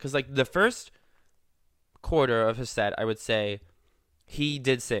why, because like the first quarter of his set, I would say he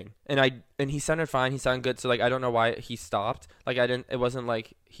did sing, and he sounded fine. He sounded good. So like I don't know why he stopped. Like it wasn't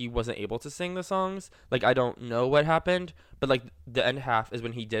like he wasn't able to sing the songs. Like I don't know what happened, but like the end half is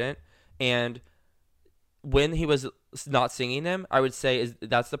when he didn't, and when he was not singing them, I would say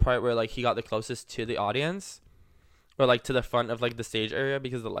that's the part where like he got the closest to the audience, or like to the front of like the stage area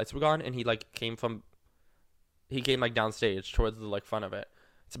because the lights were gone, and he came like downstage towards the like front of it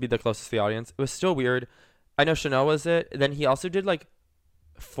to be the closest to the audience. It was still weird. I know Chanel was it. Then he also did like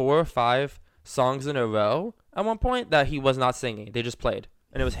 4 or 5 songs in a row at one point that he was not singing. They just played,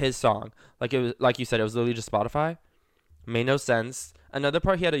 and it was his song. Like it was, like you said, it was literally just Spotify. Made no sense. Another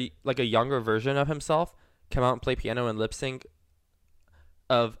part, he had a younger version of himself come out and play piano and lip sync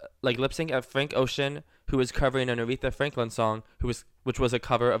of Frank Ocean, who was covering an Aretha Franklin song, which was a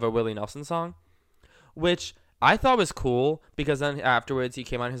cover of a Willie Nelson song, which I thought was cool because then afterwards he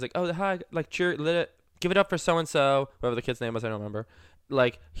came on and he's like, oh hi, like cheer, give it up for so and so, whatever the kid's name was, I don't remember.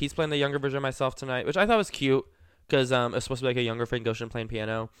 Like he's playing the younger version of myself tonight, which I thought was cute because it's supposed to be like a younger Frank Ocean playing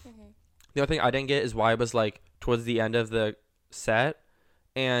piano. Mm-hmm. The only thing I didn't get is why it was like towards the end of the set,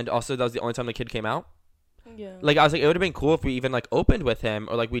 and also that was the only time the kid came out. Yeah. Like I was like, it would have been cool if we even like opened with him,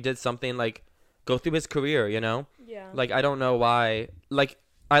 or like we did something like go through his career, you know? Yeah. Like I don't know why. Like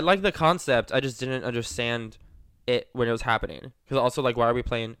I like the concept, I just didn't understand it when it was happening. Because also like, why are we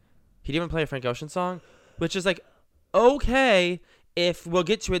playing? He didn't even play a Frank Ocean song, which is like okay if we'll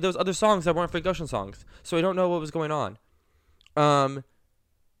get to it, those other songs that weren't Frank Ocean songs. So I don't know what was going on. Oh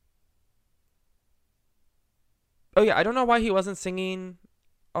yeah, I don't know why he wasn't singing.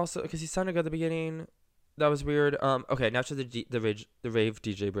 Also, because he sounded good at the beginning. That was weird. Okay, now to the rave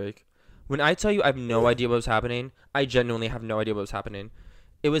DJ break. When I tell you I have no idea what was happening, I genuinely have no idea what was happening.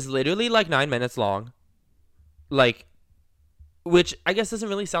 It was literally like 9 minutes long. Like, which I guess doesn't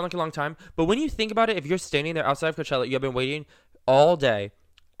really sound like a long time. But when you think about it, if you're standing there outside of Coachella, you have been waiting all day,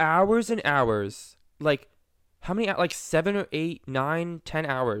 hours and hours. Like, how many? Like 7 or 8, 9, 10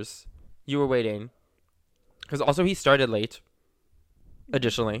 hours you were waiting. Because also he started late.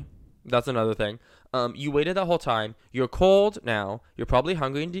 Additionally, that's another thing. You waited that whole time. You're cold now. You're probably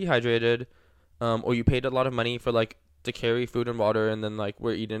hungry and dehydrated. Or you paid a lot of money for like to carry food and water, and then like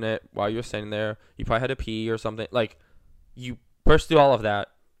we're eating it while you're standing there. You probably had to pee or something. Like, you burst through all of that.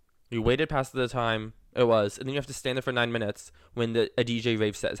 You waited past the time it was, and then you have to stand there for 9 minutes when a DJ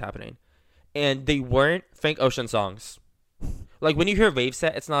rave set is happening. And they weren't Frank Ocean songs. Like, when you hear rave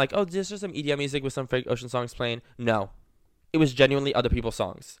set, it's not like, oh, this is some EDM music with some Frank Ocean songs playing. No. It was genuinely other people's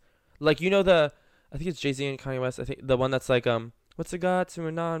songs. Like, you know I think it's Jay-Z and Kanye West. I think the one that's like, what's the God to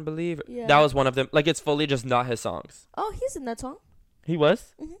a non-believer? Yeah. That was one of them. Like, it's fully just not his songs. Oh, he's in that song. He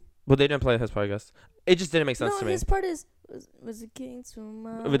was? Mm-hmm. Well, they didn't play his part, I guess. It just didn't make sense to me. His part was a king to a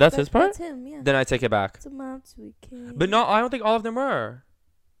mom. But that's his part? That's him, yeah. Then I take it back. To mom to a king. But no, I don't think all of them were.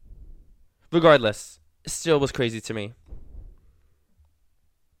 Regardless, still was crazy to me.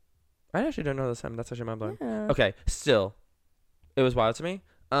 I actually don't know this time. That's actually mind blowing. Yeah. Okay, still, it was wild to me.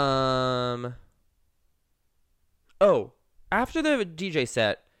 Oh, after the DJ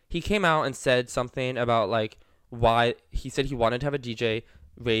set, he came out and said something about like why he said he wanted to have a DJ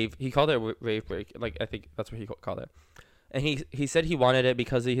rave. He called it a rave break. Like, I think that's what he called it. And he said he wanted it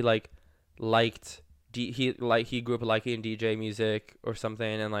because he like liked he grew up liking DJ music or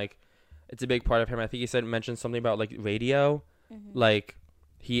something, and like it's a big part of him. I think he mentioned something about like radio, like.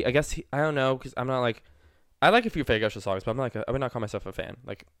 I don't know, because I'm not like, I like a few Frank Ocean songs, but I would not call myself a fan.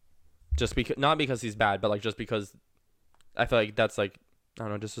 Like, just because, not because he's bad, but like just because I feel like that's like, I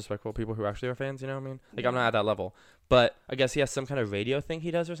don't know, disrespectful people who actually are fans, you know what I mean? Like, I'm not at that level. But I guess he has some kind of radio thing he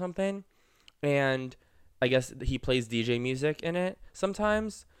does or something. And I guess he plays DJ music in it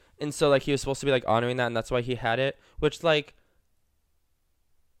sometimes. And so like he was supposed to be like honoring that, and that's why he had it, which like,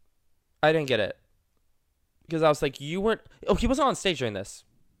 I didn't get it. Because I was like, he wasn't on stage during this.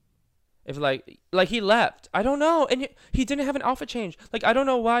 If like he left, I don't know, and he didn't have an outfit change. Like, I don't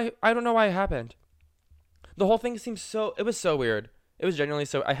know why it happened. The whole thing it was so weird. It was genuinely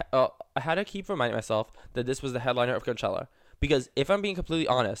so. I had to keep reminding myself that this was the headliner of Coachella, because if I'm being completely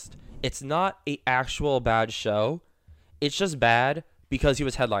honest, it's not an actual bad show. It's just bad because he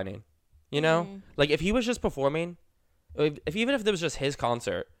was headlining. You know, like if he was just performing, even if there was just his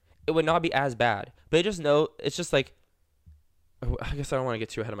concert, it would not be as bad. But it's just like. I guess I don't want to get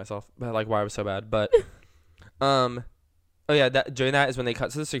too ahead of myself about like why it was so bad, but oh yeah, during that is when they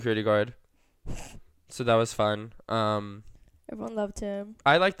cut to the security guard, so that was fun. Everyone loved him.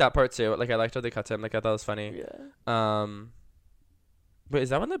 I liked that part too. Like, I liked how they cut to him. Like, I thought it was funny. Yeah. Wait, is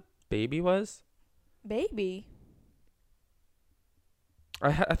that when the baby was? Baby.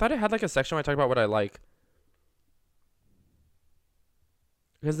 I thought it had like a section where I talked about what I like,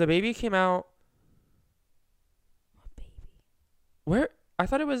 because the baby came out. Where? I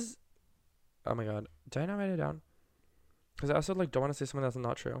thought it was. Oh my god. Did I not write it down? Because I also like don't want to say something that's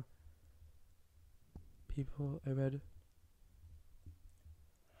not true. People I read.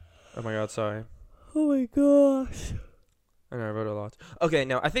 Oh my god, sorry. Oh my gosh. I know I wrote a lot. Okay,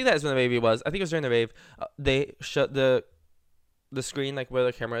 no, I think that is when the baby was. I think it was during the rave. They showed the screen, like where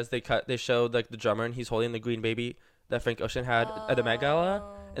the camera is. They showed like the drummer, and he's holding the green baby that Frank Ocean had at the Met Gala.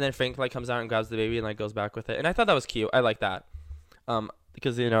 And then Frank like comes out and grabs the baby and like goes back with it. And I thought that was cute. I like that.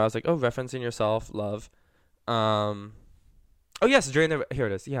 Because, you know, I was like, oh, referencing yourself, love. Oh yes, here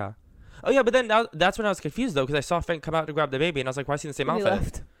it is, yeah. Oh yeah, but then that's when I was confused though, because I saw Frank come out to grab the baby, and I was like, why is he in the same outfit?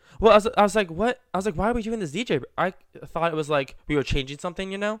 Left. Well, I was like, what? I was like, why are we doing this DJ? I thought it was like we were changing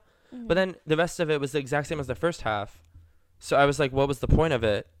something, you know. But then the rest of it was the exact same as the first half, so I was like, what was the point of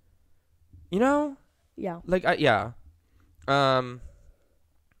it? You know? Yeah. Like, yeah. So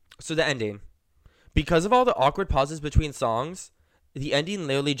the ending, because of all the awkward pauses between songs. The ending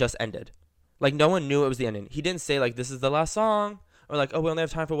literally just ended. Like, no one knew it was the ending. He didn't say, like, this is the last song. Or, like, oh, we only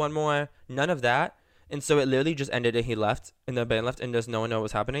have time for one more. None of that. And so it literally just ended, and he left. And the band left, and just no one knew what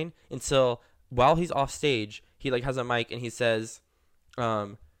was happening. Until, while he's off stage, he, like, has a mic, and he says,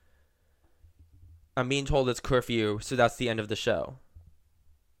 I'm being told it's curfew, so that's the end of the show.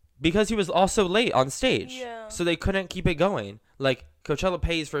 Because he was also late on stage. Yeah. So they couldn't keep it going. Like Coachella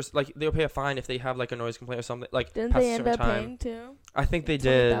pays for like they'll pay a fine if they have like a noise complaint or something. Like Didn't past they a end certain up time. paying too? I think they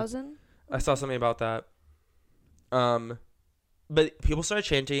did. 20,000? I saw something about that. But people started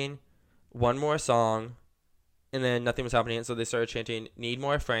chanting one more song, and then nothing was happening. So they started chanting "Need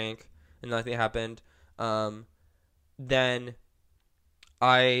More Frank," and nothing happened. Then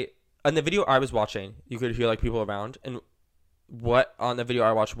on the video I was watching, you could hear like people around, and what on the video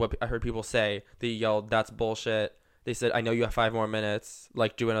I watched, what I heard people say, they yelled, "That's bullshit." They said, "I know you have 5 more minutes.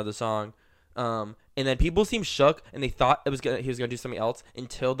 Like, do another song." And then people seemed shook, and they thought he was gonna do something else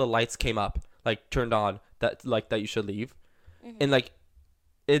until the lights came up, like turned on, that you should leave. Mm-hmm. And like,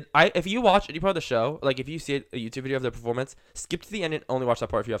 if you watch any part of the show, like if you see a YouTube video of the performance, skip to the end and only watch that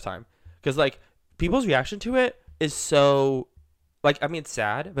part if you have time, because like people's reaction to it is so, like, I mean, it's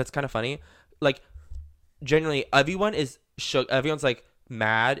sad, but it's kind of funny. Like, generally, everyone is shook. Everyone's like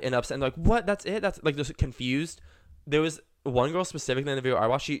mad and upset and like, what? That's it? That's like just confused. There was one girl specifically in the video I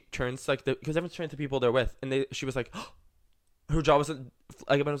watched. She turns like because everyone's turning to people they're with, and she was like, her jaw wasn't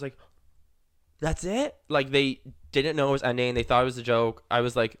like, everyone was like, that's it? Like they didn't know it was ending. They thought it was a joke. I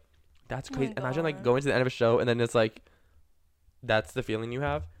was like, that's crazy. Imagine like going to the end of a show and then it's like, that's the feeling you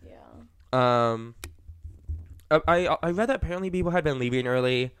have. Yeah. I read that apparently people had been leaving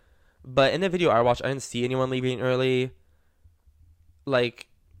early, but in the video I watched, I didn't see anyone leaving early. Like,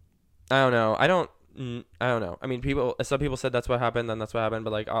 I don't know. I don't know. I mean, some people said that's what happened, then that's what happened,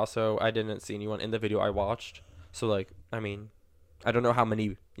 but like also I didn't see anyone in the video I watched. So like, I mean, I don't know how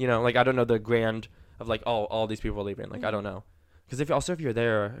many, like I don't know the grand of like, all these people are leaving. Like, I don't know. Because if you're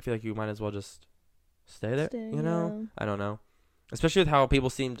there, I feel like you might as well just stay there, Yeah. I don't know. Especially with how people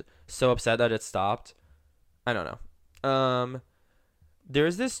seemed so upset that it stopped. I don't know.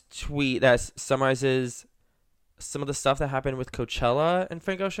 There's this tweet that summarizes some of the stuff that happened with Coachella and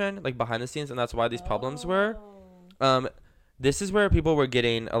Frank Ocean, like behind the scenes, and that's why these problems were. This is where people were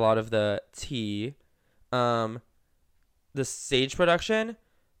getting a lot of the tea. The stage production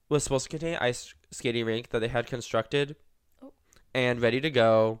was supposed to contain ice skating rink that they had constructed and ready to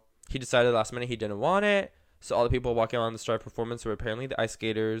go. He decided last minute he didn't want it, so all the people walking on the star performance were apparently the ice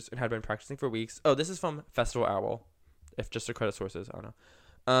skaters and had been practicing for weeks. Oh, this is from Festival Owl, if just to credit sources, I don't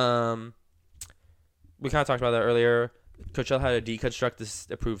know. We kind of talked about that earlier. Coachella had to deconstruct this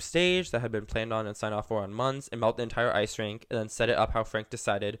approved stage that had been planned on and signed off for on months and melt the entire ice rink and then set it up how Frank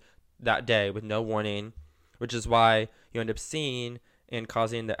decided that day with no warning, which is why you end up seeing and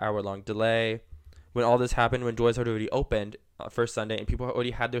causing the hour-long delay. When all this happened, when doors had already opened first Sunday and people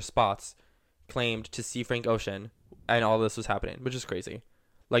already had their spots claimed to see Frank Ocean, and all this was happening, which is crazy.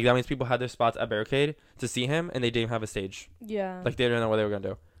 Like, that means people had their spots at Barricade to see him, and they didn't have a stage. Yeah. Like, they didn't know what they were going to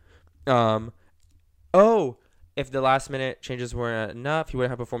do. If the last-minute changes weren't enough, he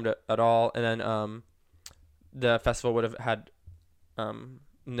wouldn't have performed it at all, and then the festival would have had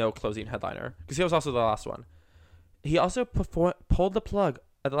no closing headliner, because he was also the last one. He also pulled the plug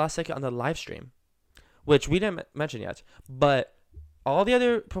at the last second on the live stream, which we didn't mention yet, but all the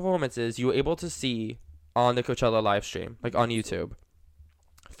other performances you were able to see on the Coachella live stream, like on YouTube.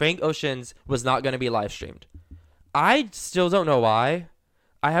 Frank Ocean's was not going to be live streamed. I still don't know why.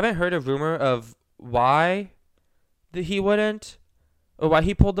 I haven't heard a rumor of why he wouldn't, or why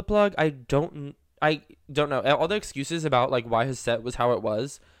he pulled the plug. I don't know. All the excuses about like why his set was how it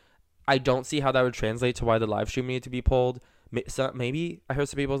was, I don't see how that would translate to why the live stream needed to be pulled. So maybe I heard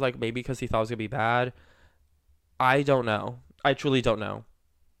some people like maybe because he thought it was gonna be bad. I don't know. I truly don't know.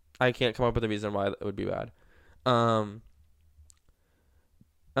 I can't come up with a reason why it would be bad.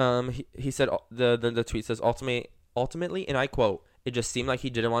 He said the tweet says ultimately, and I quote, "It just seemed like he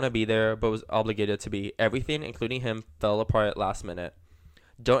didn't want to be there, but was obligated to be. Everything, including him, fell apart at last minute.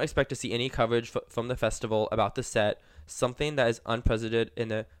 Don't expect to see any coverage from the festival about the set, something that is unprecedented in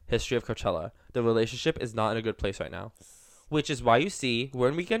the history of Coachella. The relationship is not in a good place right now." Which is why you see we're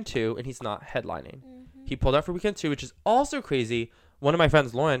in weekend 2 and he's not headlining. Mm-hmm. He pulled out for weekend 2, which is also crazy. One of my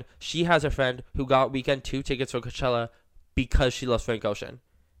friends, Lauren, she has a friend who got weekend 2 tickets for Coachella because she loves Frank Ocean.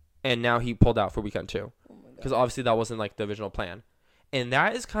 And now he pulled out for weekend 2. Because obviously that wasn't like the original plan. And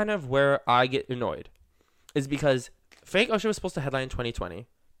that is kind of where I get annoyed. Is because Frank Ocean was supposed to headline in 2020.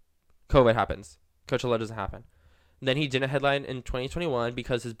 COVID happens. Coachella doesn't happen. And then he didn't headline in 2021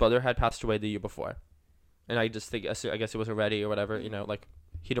 because his brother had passed away the year before. And I guess he wasn't ready or whatever, like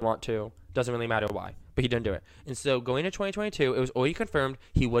he didn't want to. Doesn't really matter why, but he didn't do it. And so going to 2022, it was already confirmed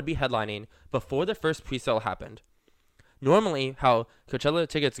he would be headlining before the first pre-sale happened. Normally, how Coachella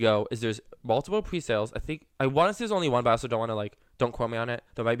tickets go is there's multiple pre-sales. I want to say there's only one, but I also don't want to don't quote me on it.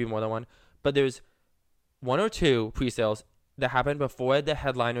 There might be more than one, but there's 1 or 2 pre-sales that happen before the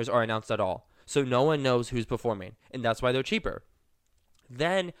headliners are announced at all. So no one knows who's performing, and that's why they're cheaper.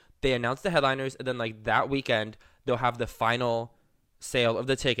 Then they announce the headliners, and then like that weekend they'll have the final sale of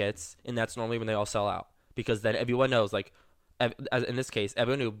the tickets, and that's normally when they all sell out, because then everyone knows, like, as in this case,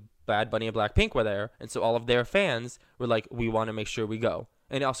 everyone knew Bad Bunny and Blackpink were there, and so all of their fans were like, we want to make sure we go.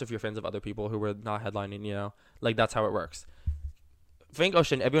 And also if you're fans of other people who were not headlining, you know, like that's how it works. Frank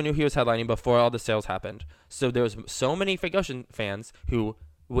Ocean, everyone knew he was headlining before all the sales happened. So there was so many Frank Ocean fans who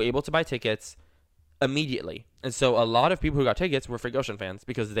were able to buy tickets immediately. And so a lot of people who got tickets were Frank Ocean fans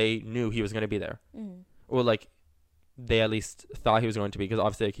because they knew he was going to be there. Or like they at least thought he was going to be, because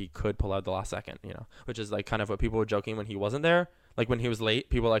obviously like, he could pull out the last second, you know, which is like kind of what people were joking when he wasn't there. Like when he was late,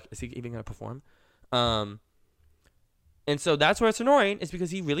 people were like, is he even going to perform? And so that's where it's annoying, is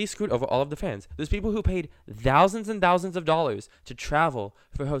because he really screwed over all of the fans. There's people who paid thousands and thousands of dollars to travel,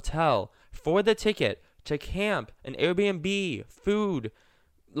 for hotel, for the ticket, to camp, an Airbnb, food,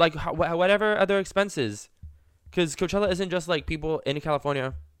 like whatever other expenses. Because Coachella isn't just like people in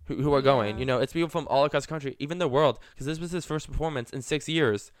California who are going, you know, it's people from all across the country, even the world, because this was his first performance in 6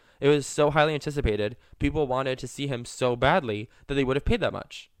 years. It was so highly anticipated. People wanted to see him so badly that they would have paid that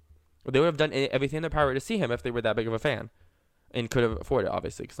much. They would have done everything in their power to see him if they were that big of a fan, and could have afforded it,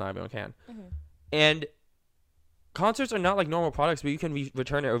 obviously, because not everyone can. And concerts are not like normal products where you can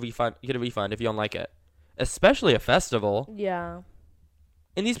return it or get a refund if you don't like it, especially a festival. Yeah.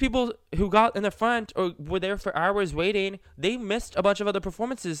 And these people who got in the front or were there for hours waiting, they missed a bunch of other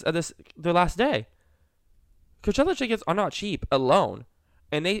performances of their last day. Coachella tickets are not cheap alone,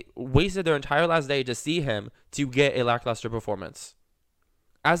 and they wasted their entire last day to see him to get a lackluster performance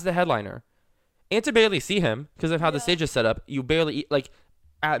as the headliner, and to barely see him because of how the stage is set up. You barely, like,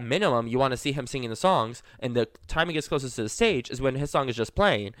 at minimum, you want to see him singing the songs, and the time he gets closest to the stage is when his song is just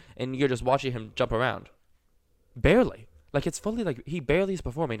playing, and you're just watching him jump around. Barely. Like, it's fully, like, he barely is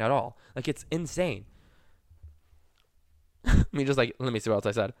performing at all. Like, it's insane. I mean, just, like, let me see what else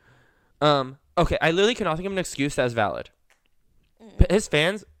I said. Okay, I literally cannot think of an excuse that is valid. His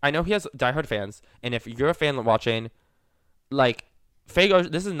fans, I know he has diehard fans, and if you're a fan watching, like, Frank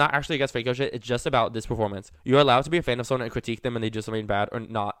Ocean, this is not actually against Frank Ocean, it's just about this performance. You're allowed to be a fan of someone and critique them and they do something bad or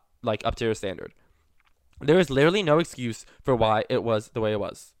not, like, up to your standard. There is literally no excuse for why it was the way it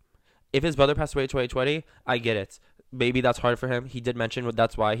was. If his brother passed away in 2020, I get it. Maybe that's hard for him. He did mention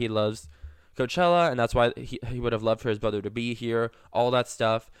that's why he loves Coachella, and that's why he would have loved for his brother to be here, all that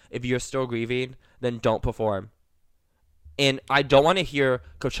stuff. If you're still grieving, then don't perform. And I don't want to hear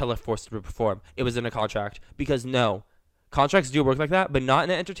Coachella forced to perform. It was in a contract. Because no, contracts do work like that, but not in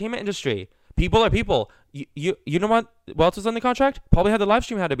the entertainment industry. People are people. You know what else was on the contract? Probably how the live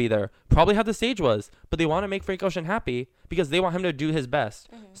stream had to be there. Probably how the stage was. But they want to make Frank Ocean happy because they want him to do his best.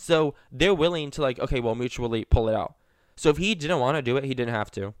 So they're willing to, like, okay, well, mutually pull it out. So if he didn't want to do it, he didn't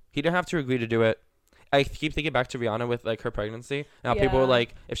have to. He didn't have to agree to do it. I keep thinking back to Rihanna with, like, her pregnancy. Now people were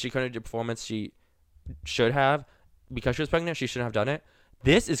like, if she couldn't do a performance, she should have. Because she was pregnant, she shouldn't have done it.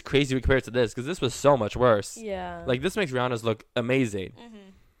 This is crazy compared to this, because this was so much worse. Yeah. Like, this makes Rihanna's look amazing.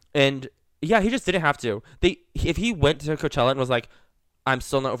 And, yeah, he just didn't have to. If he went to Coachella and was like, I'm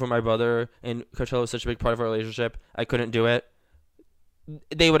still not over my brother, and Coachella was such a big part of our relationship, I couldn't do it,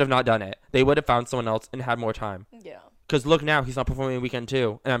 they would have not done it. They would have found someone else and had more time. Yeah. Because look now, he's not performing weekend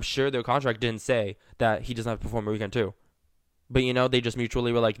 2. And I'm sure their contract didn't say that he doesn't have to perform weekend 2. But, you know, they just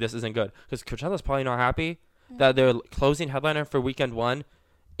mutually were like, this isn't good. Because Coachella's probably not happy that their closing headliner for weekend 1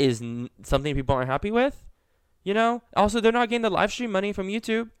 is something people aren't happy with. You know? Also, they're not getting the live stream money from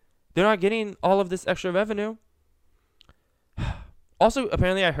YouTube. They're not getting all of this extra revenue. Also,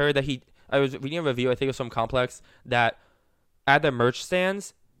 apparently I heard that I was reading a review, I think it was from Complex, that at the merch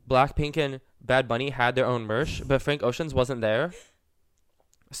stands, Blackpink and Bad Bunny had their own merch, but Frank Ocean's wasn't there.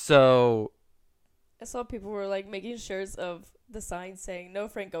 So I saw people were, like, making shirts of the sign saying no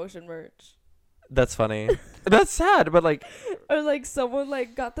Frank Ocean merch. That's funny. That's sad, but, like, or, like, someone,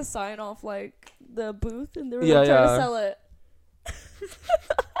 like, got the sign off, like, the booth and they were trying to sell it.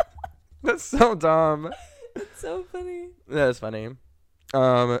 That's so dumb. It's so funny. That is funny.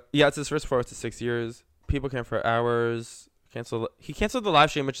 Yeah, it's his first performance in 6 years. People came for hours. He canceled the live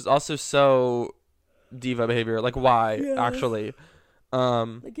stream, which is also so diva behavior. Like, why, actually?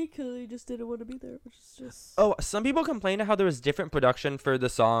 Like, he clearly just didn't want to be there, which is just... Oh, some people complained how there was different production for the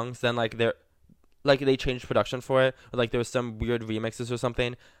songs than, like, they changed production for it. Or, like, there was some weird remixes or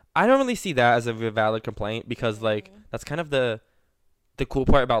something. I don't really see that as a valid complaint because, like, that's kind of the cool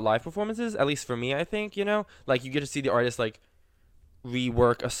part about live performances, at least for me, I think, you know? Like, you get to see the artist, like,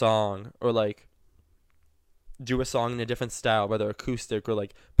 rework a song or, like, do a song in a different style, whether acoustic or,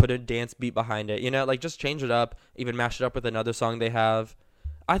 like, put a dance beat behind it, you know? Like, just change it up, even mash it up with another song they have.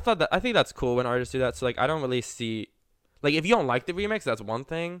 I think that's cool when artists do that. So, like, I don't really see... Like, if you don't like the remix, that's one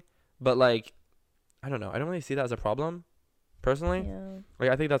thing. But, like, I don't know. I don't really see that as a problem, personally. Yeah. Like,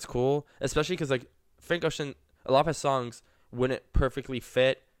 I think that's cool. Especially because, like, Frank Ocean, a lot of his songs wouldn't perfectly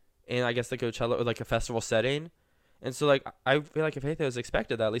fit in, I guess, the Coachella or, like, a festival setting. And so, like, I feel like if anything was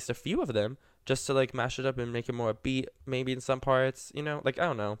expected, that at least a few of them, just to, like, mash it up and make it more upbeat, maybe in some parts, you know? Like, I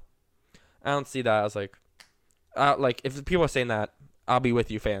don't know. I don't see that as, like, if people are saying that, I'll be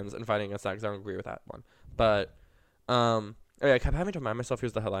with you, fans, and fighting against that, because I don't agree with that one. But, oh yeah, I kept having to remind myself he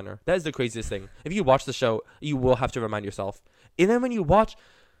was the headliner. That is the craziest thing. If you watch the show, you will have to remind yourself. And then when you watch,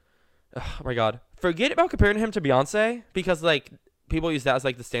 oh my god, forget about comparing him to Beyonce, because, like, people use that as,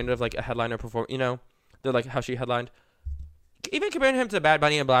 like, the standard of, like, a headliner perform, you know? They're like, how she headlined. Even comparing him to Bad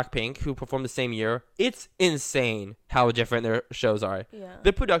Bunny and Blackpink, who performed the same year, it's insane how different their shows are. Yeah.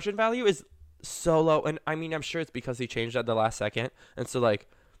 The production value is so low, and I mean, I'm sure it's because he changed at the last second, and so, like,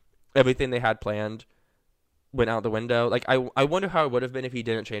 everything they had planned went out the window. Like, I wonder how it would have been if he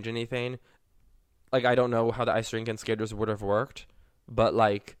didn't change anything. Like, I don't know how the ice rink and skaters would have worked, but,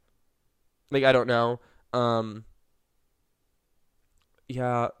 like, I don't know.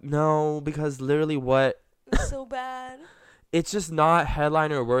 Yeah, no, because literally what... It's so bad. It's just not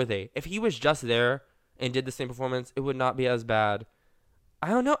headliner worthy. If he was just there and did the same performance, it would not be as bad. I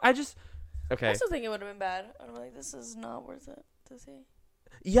don't know. Okay. I also think it would have been bad. I'm like, this is not worth it to see.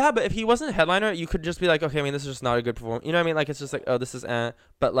 Yeah, but if he wasn't a headliner, you could just be like, okay, I mean, this is just not a good performance. You know what I mean? Like, it's just like, oh, this is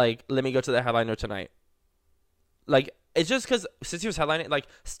but, like, let me go to the headliner tonight. Like, it's just because since he was headlining, like,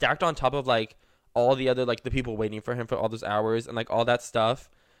 stacked on top of, like, all the other, like, the people waiting for him for all those hours and, like, all that stuff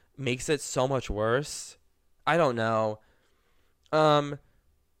makes it so much worse. I don't know. Oh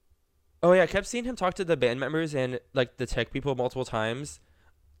yeah, I kept seeing him talk to the band members and, like, the tech people multiple times,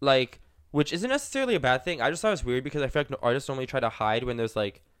 like, which isn't necessarily a bad thing. I just thought it was weird because I feel like artists normally try to hide when there's,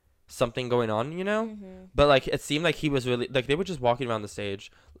 like, something going on, you know? Mm-hmm. But, like, it seemed like he was really, like, they were just walking around the stage.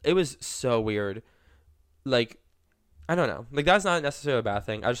 It was so weird. Like, I don't know. Like, that's not necessarily a bad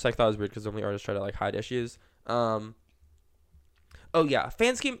thing. I just, like, thought it was weird because normally artists try to, like, hide issues. Oh yeah,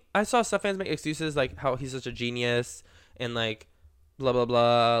 I saw some fans make excuses, like, how he's such a genius and, like, blah blah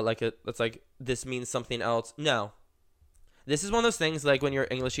blah, like, it's like this means something else. No, this is one of those things, like, when your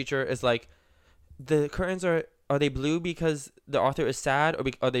English teacher is like, the curtains are they blue because the author is sad, or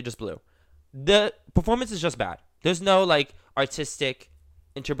are they just blue? The performance is just bad. There's no, like, artistic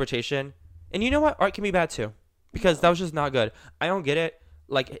interpretation. And you know what, art can be bad too, because that was just not good. I don't get it.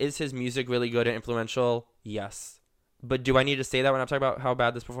 Like, is his music really good and influential? Yes, but do I need to say that when I'm talking about how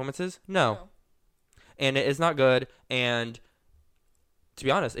bad this performance is? No. And it is not good. And to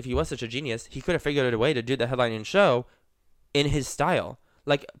be honest, if he was such a genius, he could have figured out a way to do the headlining show in his style.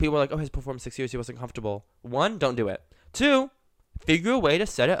 Like, people were like, oh, his performed 6 years, he wasn't comfortable. 1, don't do it. 2, figure a way to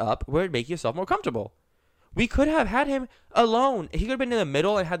set it up where it'd make yourself more comfortable. We could have had him alone. He could have been in the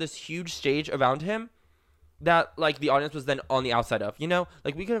middle and had this huge stage around him that, like, the audience was then on the outside of, you know?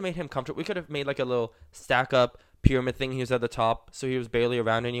 Like, we could have made him comfortable. We could have made, like, a little stack up pyramid thing. He was at the top, so he was barely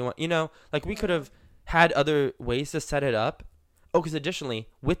around anyone, you know? Like, we could have had other ways to set it up. Oh, because additionally,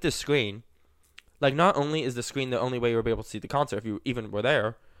 with the screen, like, not only is the screen the only way you were able to see the concert, if you even were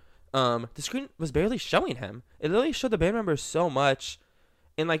there, the screen was barely showing him. It literally showed the band members so much.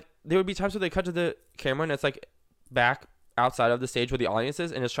 And, like, there would be times where they cut to the camera and it's, like, back outside of the stage where the audience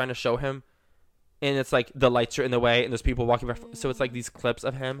is, and it's trying to show him. And it's, like, the lights are in the way and there's people walking back. So it's, like, these clips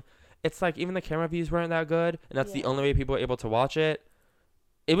of him. It's, like, even the camera views weren't that good. And that's the only way people were able to watch it.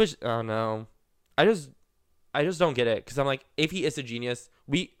 It was, oh, no. I just don't get it, because I'm like, if he is a genius,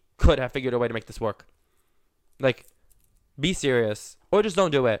 we could have figured a way to make this work. Like, be serious, or just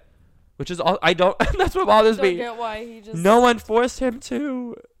don't do it. Which is all I don't. That's what bothers me. Don't get why he just. No one forced him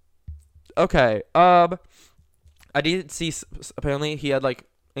to. Okay. I did see. Apparently, he had, like,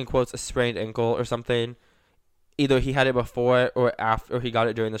 in quotes, a sprained ankle or something. Either he had it before or after, or he got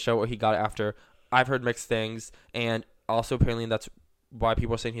it during the show, or he got it after. I've heard mixed things, and also apparently that's why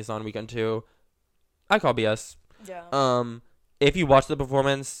people are saying he's on weekend 2. I call BS. Yeah. If you watch the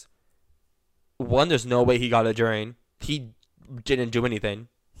performance, 1, there's no way he got it during. He didn't do anything.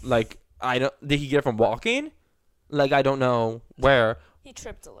 Like, did he get it from walking? Like, I don't know where. He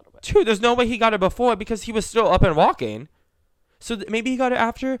tripped a little bit. 2, there's no way he got it before because he was still up and walking. So maybe he got it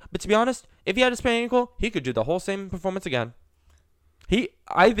after. But to be honest, if he had a sprained ankle, he could do the whole same performance again.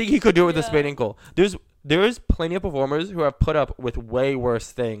 I think he could do it with a sprained ankle. There's plenty of performers who have put up with way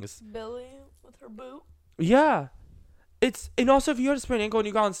worse things. Billy with her boot. Yeah. And also, if you had a sprained ankle and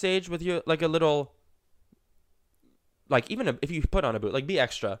you got on stage with your, like, a little, like, even if you put on a boot, like, be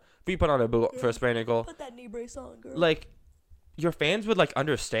extra. If you put on a boot for a sprained ankle, Put that knee brace on, girl. like, your fans would, like,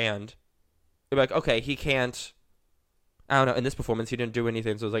 understand. They'd be like, okay, he can't I don't know. In this performance, he didn't do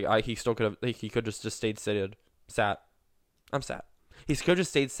anything, so it was like he still could have. Like, he could just stayed sat. I'm sat. He could have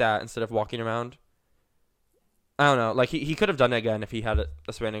just stayed sat instead of walking around. I don't know. Like he could have done it again if he had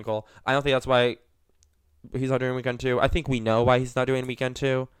a sprained ankle. I don't think that's why he's not doing weekend 2. I think we know why he's not doing weekend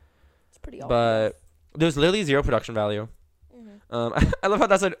 2. It's pretty obvious. But there's literally zero production value. I love how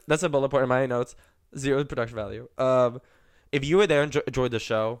that's a bullet point in my notes. Zero production value. If you were there and enjoyed the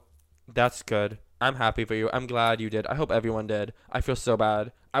show, that's good. I'm happy for you. I'm glad you did. I hope everyone did. I feel so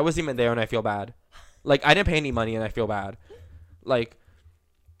bad. I wasn't even there and I feel bad. Like, I didn't pay any money and I feel bad. Like,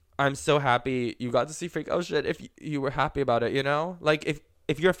 I'm so happy you got to see Freak Ocean if you were happy about it, you know? Like,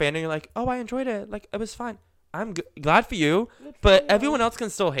 if you're a fan and you're like, oh, I enjoyed it. Like, it was fine. I'm glad for you. But everyone else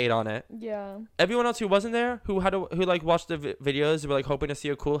can still hate on it. Yeah. Everyone else who wasn't there, who like watched the videos, who were like hoping to see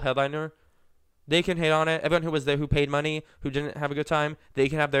a cool headliner, they can hate on it. Everyone who was there, who paid money, who didn't have a good time, they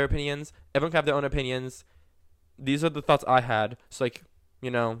can have their opinions. Everyone can have their own opinions. These are the thoughts I had. So, like, you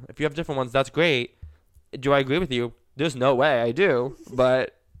know, if you have different ones, that's great. Do I agree with you? There's no way I do,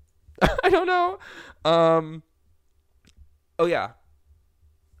 but I don't know. Oh yeah.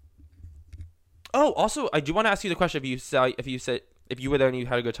 Oh, also, I do want to ask you the question: if you were there and you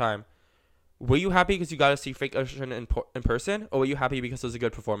had a good time, were you happy because you got to see Fake Ocean in person, or were you happy because it was a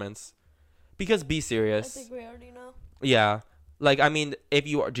good performance? Because be serious. I think we already know. Yeah, like, I mean, if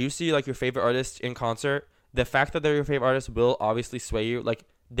you do see like your favorite artist in concert, the fact that they're your favorite artist will obviously sway you. Like,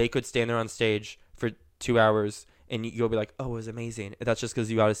 they could stand there on stage for 2 hours and you'll be like, oh, it was amazing. And that's just because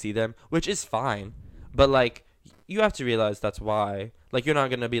you got to see them, which is fine. But like, you have to realize that's why. Like, you're not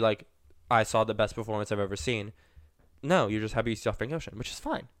gonna be like, I saw the best performance I've ever seen. No, you're just happy you saw Frank Ocean, which is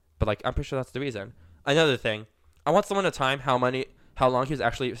fine. But like, I'm pretty sure that's the reason. Another thing, I want someone to time how long he was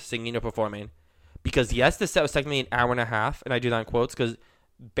actually singing or performing. Because yes, the set was technically an hour and a half, and I do that in quotes because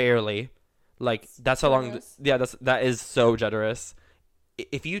barely. Like, that's how long. Yeah, that is so generous.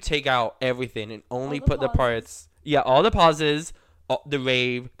 If you take out everything and only put the parts, all the pauses, the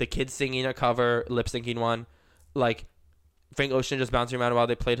rave, the kids singing a cover, lip syncing one, like Frank Ocean just bouncing around while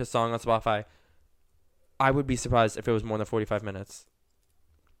they played his song on Spotify, I would be surprised if it was more than 45 minutes.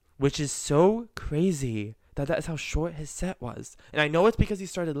 Which is so crazy that is how short his set was. And I know it's because he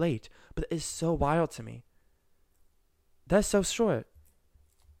started late, but it's so wild to me. That's so short.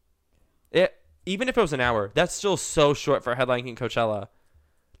 Even if it was an hour, that's still so short for headlining Coachella.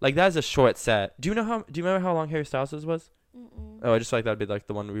 Like, that is a short set. Do you remember how long Harry Styles' was? Mm-mm. Oh, I just feel like that'd be like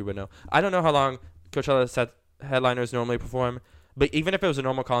the one we would know. I don't know how long Coachella set headliners normally perform, but even if it was a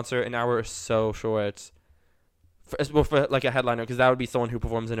normal concert, an hour is so short. For like a headliner, because that would be someone who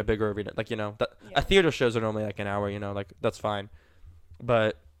performs in a bigger arena. Like, you know, a theater shows are normally like an hour. You know, like, that's fine.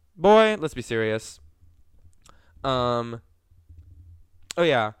 But boy, let's be serious. Oh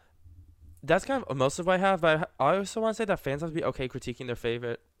yeah, that's kind of most of what I have. But I also want to say that fans have to be okay critiquing their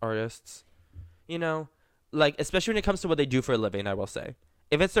favorite artists. You know, like, especially when it comes to what they do for a living. I will say,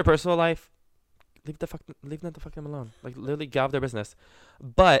 if it's their personal life, leave them the fuck alone. Like, literally get out of their business.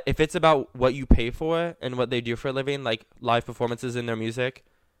 But if it's about what you pay for and what they do for a living, like live performances in their music,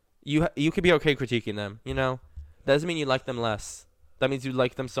 you could be okay critiquing them. You know, that doesn't mean you like them less. That means you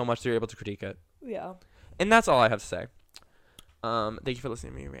like them so much that you're able to critique it. Yeah. And that's all I have to say. Thank you for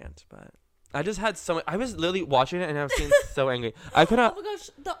listening to me rant, but I just had I was literally watching it and I was getting so angry. I could not. Oh my gosh,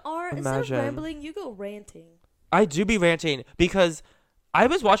 the R. Imagine. Instead of rambling, you go ranting. I do be ranting because I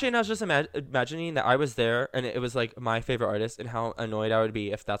was watching and I was just imagining that I was there and it was like my favorite artist and how annoyed I would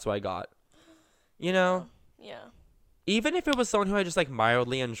be if that's what I got. You know? Yeah. Even if it was someone who I just like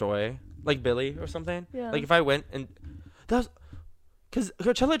mildly enjoy, like Billy or something. Yeah. Like, if I went and that was because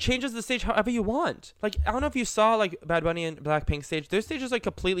Coachella changes the stage however you want. Like, I don't know if you saw like Bad Bunny and Blackpink stage. Their stage is like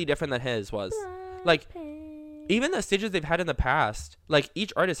completely different than his was. Like, even the stages they've had in the past, like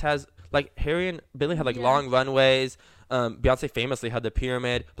each artist has, like, Harry and Billy had like long runways. Beyonce famously had the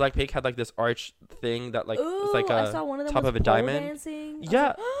pyramid. Blackpink had like this arch thing that like it's like I saw one of them top was of a pole diamond. Dancing.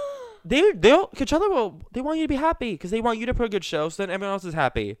 Yeah, Coachella they want you to be happy because they want you to put a good show, so then everyone else is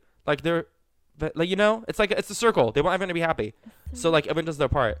happy. Like, they're like, you know, it's like it's a circle. They want everyone to be happy, so like everyone does their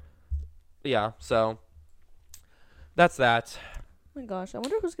part. Yeah, so that's that. Oh my gosh, I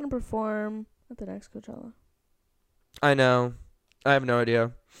wonder who's gonna perform at the next Coachella. I know, I have no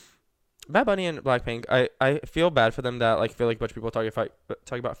idea. Bad Bunny and Blackpink, I feel bad for them that like feel like a bunch of people talk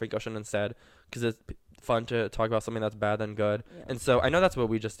about Frank Ocean instead, because it's fun to talk about something that's bad than good. Yeah. And so I know that's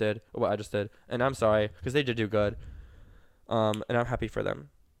what I just did, and I'm sorry because they did do good. And I'm happy for them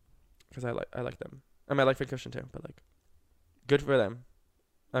because I like them. I mean, I like Frank Ocean too, but like, good for them.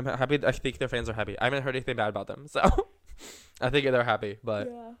 I'm happy. I think their fans are happy. I haven't heard anything bad about them, so I think they're happy.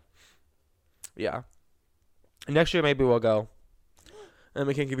 But yeah. Next year maybe we'll go, and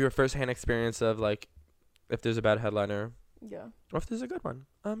we can give you a first-hand experience of like if there's a bad headliner Yeah. or if there's a good one.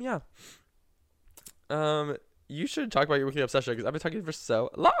 Yeah. You should talk about your weekly obsession because I've been talking for so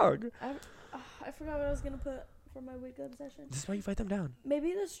long. I forgot what I was gonna put for my weekly obsession. This is why you write them down.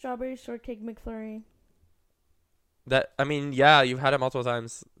 Maybe the strawberry shortcake McFlurry. Yeah, you've had it multiple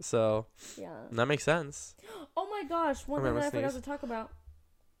times, so Yeah. that makes sense. Oh my gosh! One I'm thing gonna that I forgot sneeze. to talk about.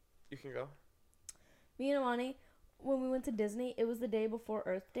 You can go. Me and Amani, when we went to Disney, it was the day before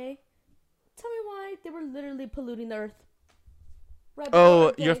Earth Day. Tell me why they were literally polluting the Earth. Right before Oh,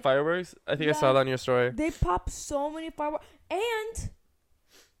 Earth your Day. fireworks? I think I saw Yeah. that on your story. They popped so many fireworks, and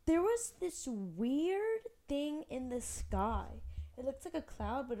there was this weird thing in the sky. It looked like a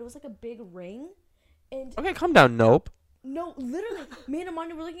cloud, but it was like a big ring. And Okay, calm down. Nope. no, literally, me and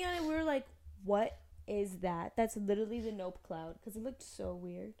Amani were looking at it. We were like, "What is that?" That's literally the Nope cloud because it looked so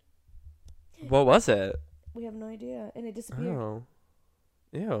weird. What was it? We have no idea, and it disappeared. Oh.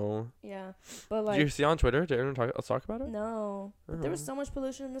 Ew. Yeah, but Did you like, see on Twitter? Did anyone talk about it? no, but there was Oh. so much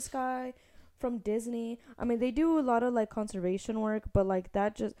pollution in the sky from Disney. I mean, they do a lot of like conservation work, but like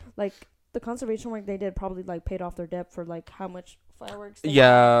that just like the conservation work they did probably like paid off their debt for like how much fireworks. They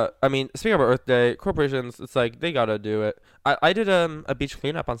Yeah, I mean, speaking about Earth Day, corporations, it's like they gotta do it. I did a beach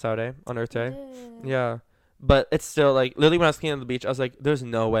cleanup on Saturday on Earth Day. Yeah, but it's still like literally when I was cleaning the beach, I was like, "There's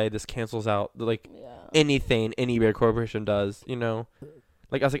no way this cancels out like Yeah. anything any big corporation does." You know,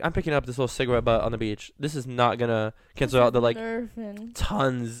 like I was like, I'm picking up this little cigarette butt on the beach. This is not gonna cancel out the like Nerfing.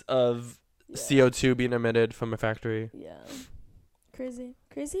 tons of Yeah. CO2 being emitted from a factory. Yeah. Crazy.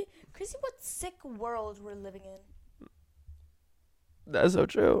 What sick world we're living in. That's so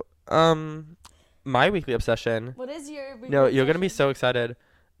true. My weekly obsession. What is your No, you're gonna be so excited.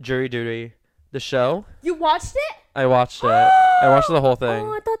 Jury Duty, the show. You watched it? I watched it. I watched the whole thing.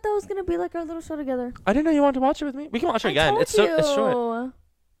 Oh, I thought that was gonna be like our little show together. I didn't know you wanted to watch it with me. We can watch it again. It's short.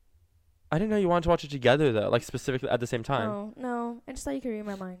 I didn't know you wanted to watch it together though, like specifically at the same time. Oh, no. I just thought you could read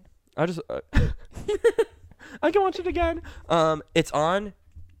my mind. I just I can watch it again. It's on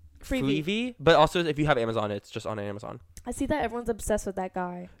Freebie. Freebie, but also if you have Amazon, it's just on Amazon. I see that everyone's obsessed with that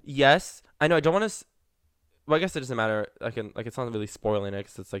guy. Yes, I know. I don't want to. Well, I guess it doesn't matter. I can like it's not really spoiling it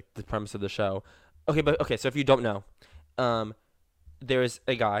because it's like the premise of the show. Okay. So if you don't know, there is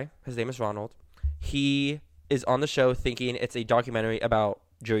a guy. His name is Ronald. He is on the show thinking it's a documentary about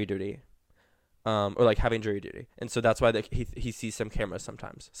jury duty, or like having jury duty, and so that's why he sees some cameras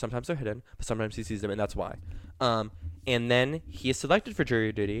sometimes. Sometimes they're hidden, but sometimes he sees them, and that's why. And then he is selected for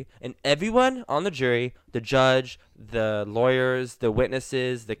jury duty, and everyone on the jury, the judge, the lawyers, the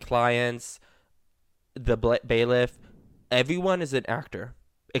witnesses, the clients, the bailiff, everyone is an actor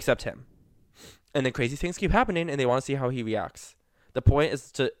except him. And then crazy things keep happening, and they want to see how he reacts. The point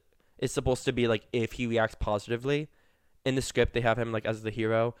is supposed to be like if he reacts positively. In the script, they have him like as the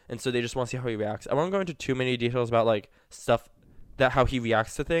hero, and so they just want to see how he reacts. I won't go into too many details about like stuff that how he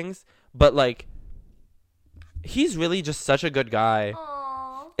reacts to things, but like he's really just such a good guy.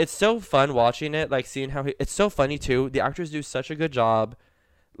 Aww. It's so fun watching it, like seeing how it's so funny too. The actors do such a good job.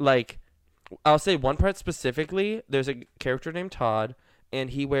 Like I'll say one part specifically, there's a character named Todd,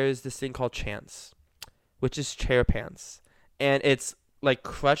 and he wears this thing called Chance, which is chair pants. And it's like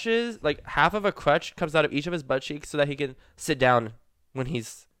crutches, like half of a crutch comes out of each of his butt cheeks so that he can sit down when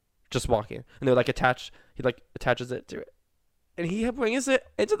he's just walking. And they're like attached, he like attaches it to it. And he brings it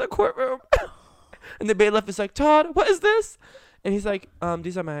into the courtroom. And the bailiff is like, Todd, what is this? And he's like,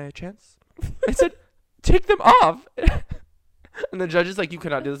 these are my chants. I said, take them off. And the judge is like, you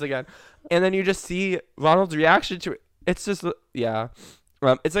cannot do this again. And then you just see Ronald's reaction to it. It's just, yeah.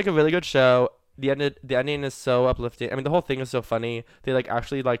 It's like a really good show. The ending is so uplifting. I mean, the whole thing is so funny. They like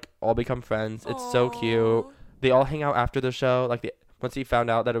actually like all become friends. It's so cute. They all hang out after the show. Like once he found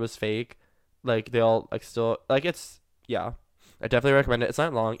out that it was fake, like they all like still like it's yeah. I definitely recommend it. It's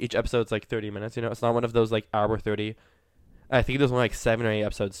not long. Each episode's like 30 minutes. You know, it's not one of those like hour 30. I think there's only like 7 or 8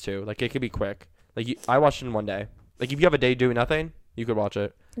 episodes too. Like it could be quick. Like I watched it in one day. Like if you have a day doing nothing, you could watch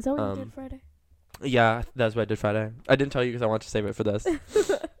it. Is that what you did Friday? Yeah, that's what I did Friday. I didn't tell you because I wanted to save it for this.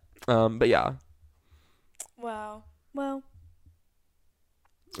 But yeah. Wow. Well,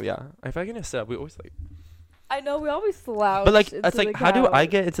 Yeah. If I can sit up, we always like. I know we always slouch. But like, into it's like, the how do I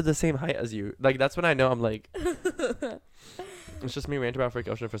couch. get into the same height as you? Like that's when I know I'm like. It's just me ranting about Frank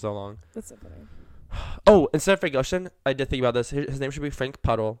Ocean for so long. That's so funny. Oh, instead of Frank Ocean, I did think about this. His name should be Frank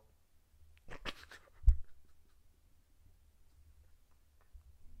Puddle.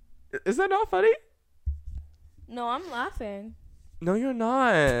 Is that not funny? No, I'm laughing. No, you're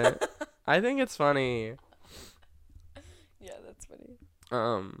not. I think it's funny. Yeah, that's funny.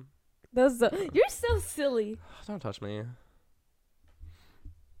 You're so silly. Don't touch me.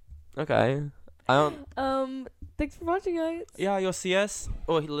 Okay. I don't. Thanks for watching, guys. Yeah, you'll see us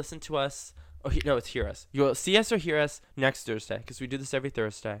or listen to us. No, it's hear us. You'll see us or hear us next Thursday because we do this every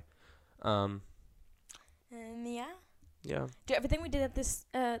Thursday. And Yeah. do everything we did at this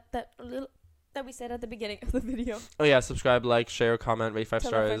that we said at the beginning of the video. Oh yeah, subscribe, like, share, comment, rate 5 Tell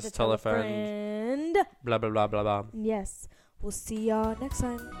a friend stars, to tell a tell friend. Blah blah blah blah blah. Yes. We'll see y'all next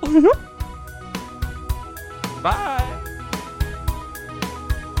time. Bye.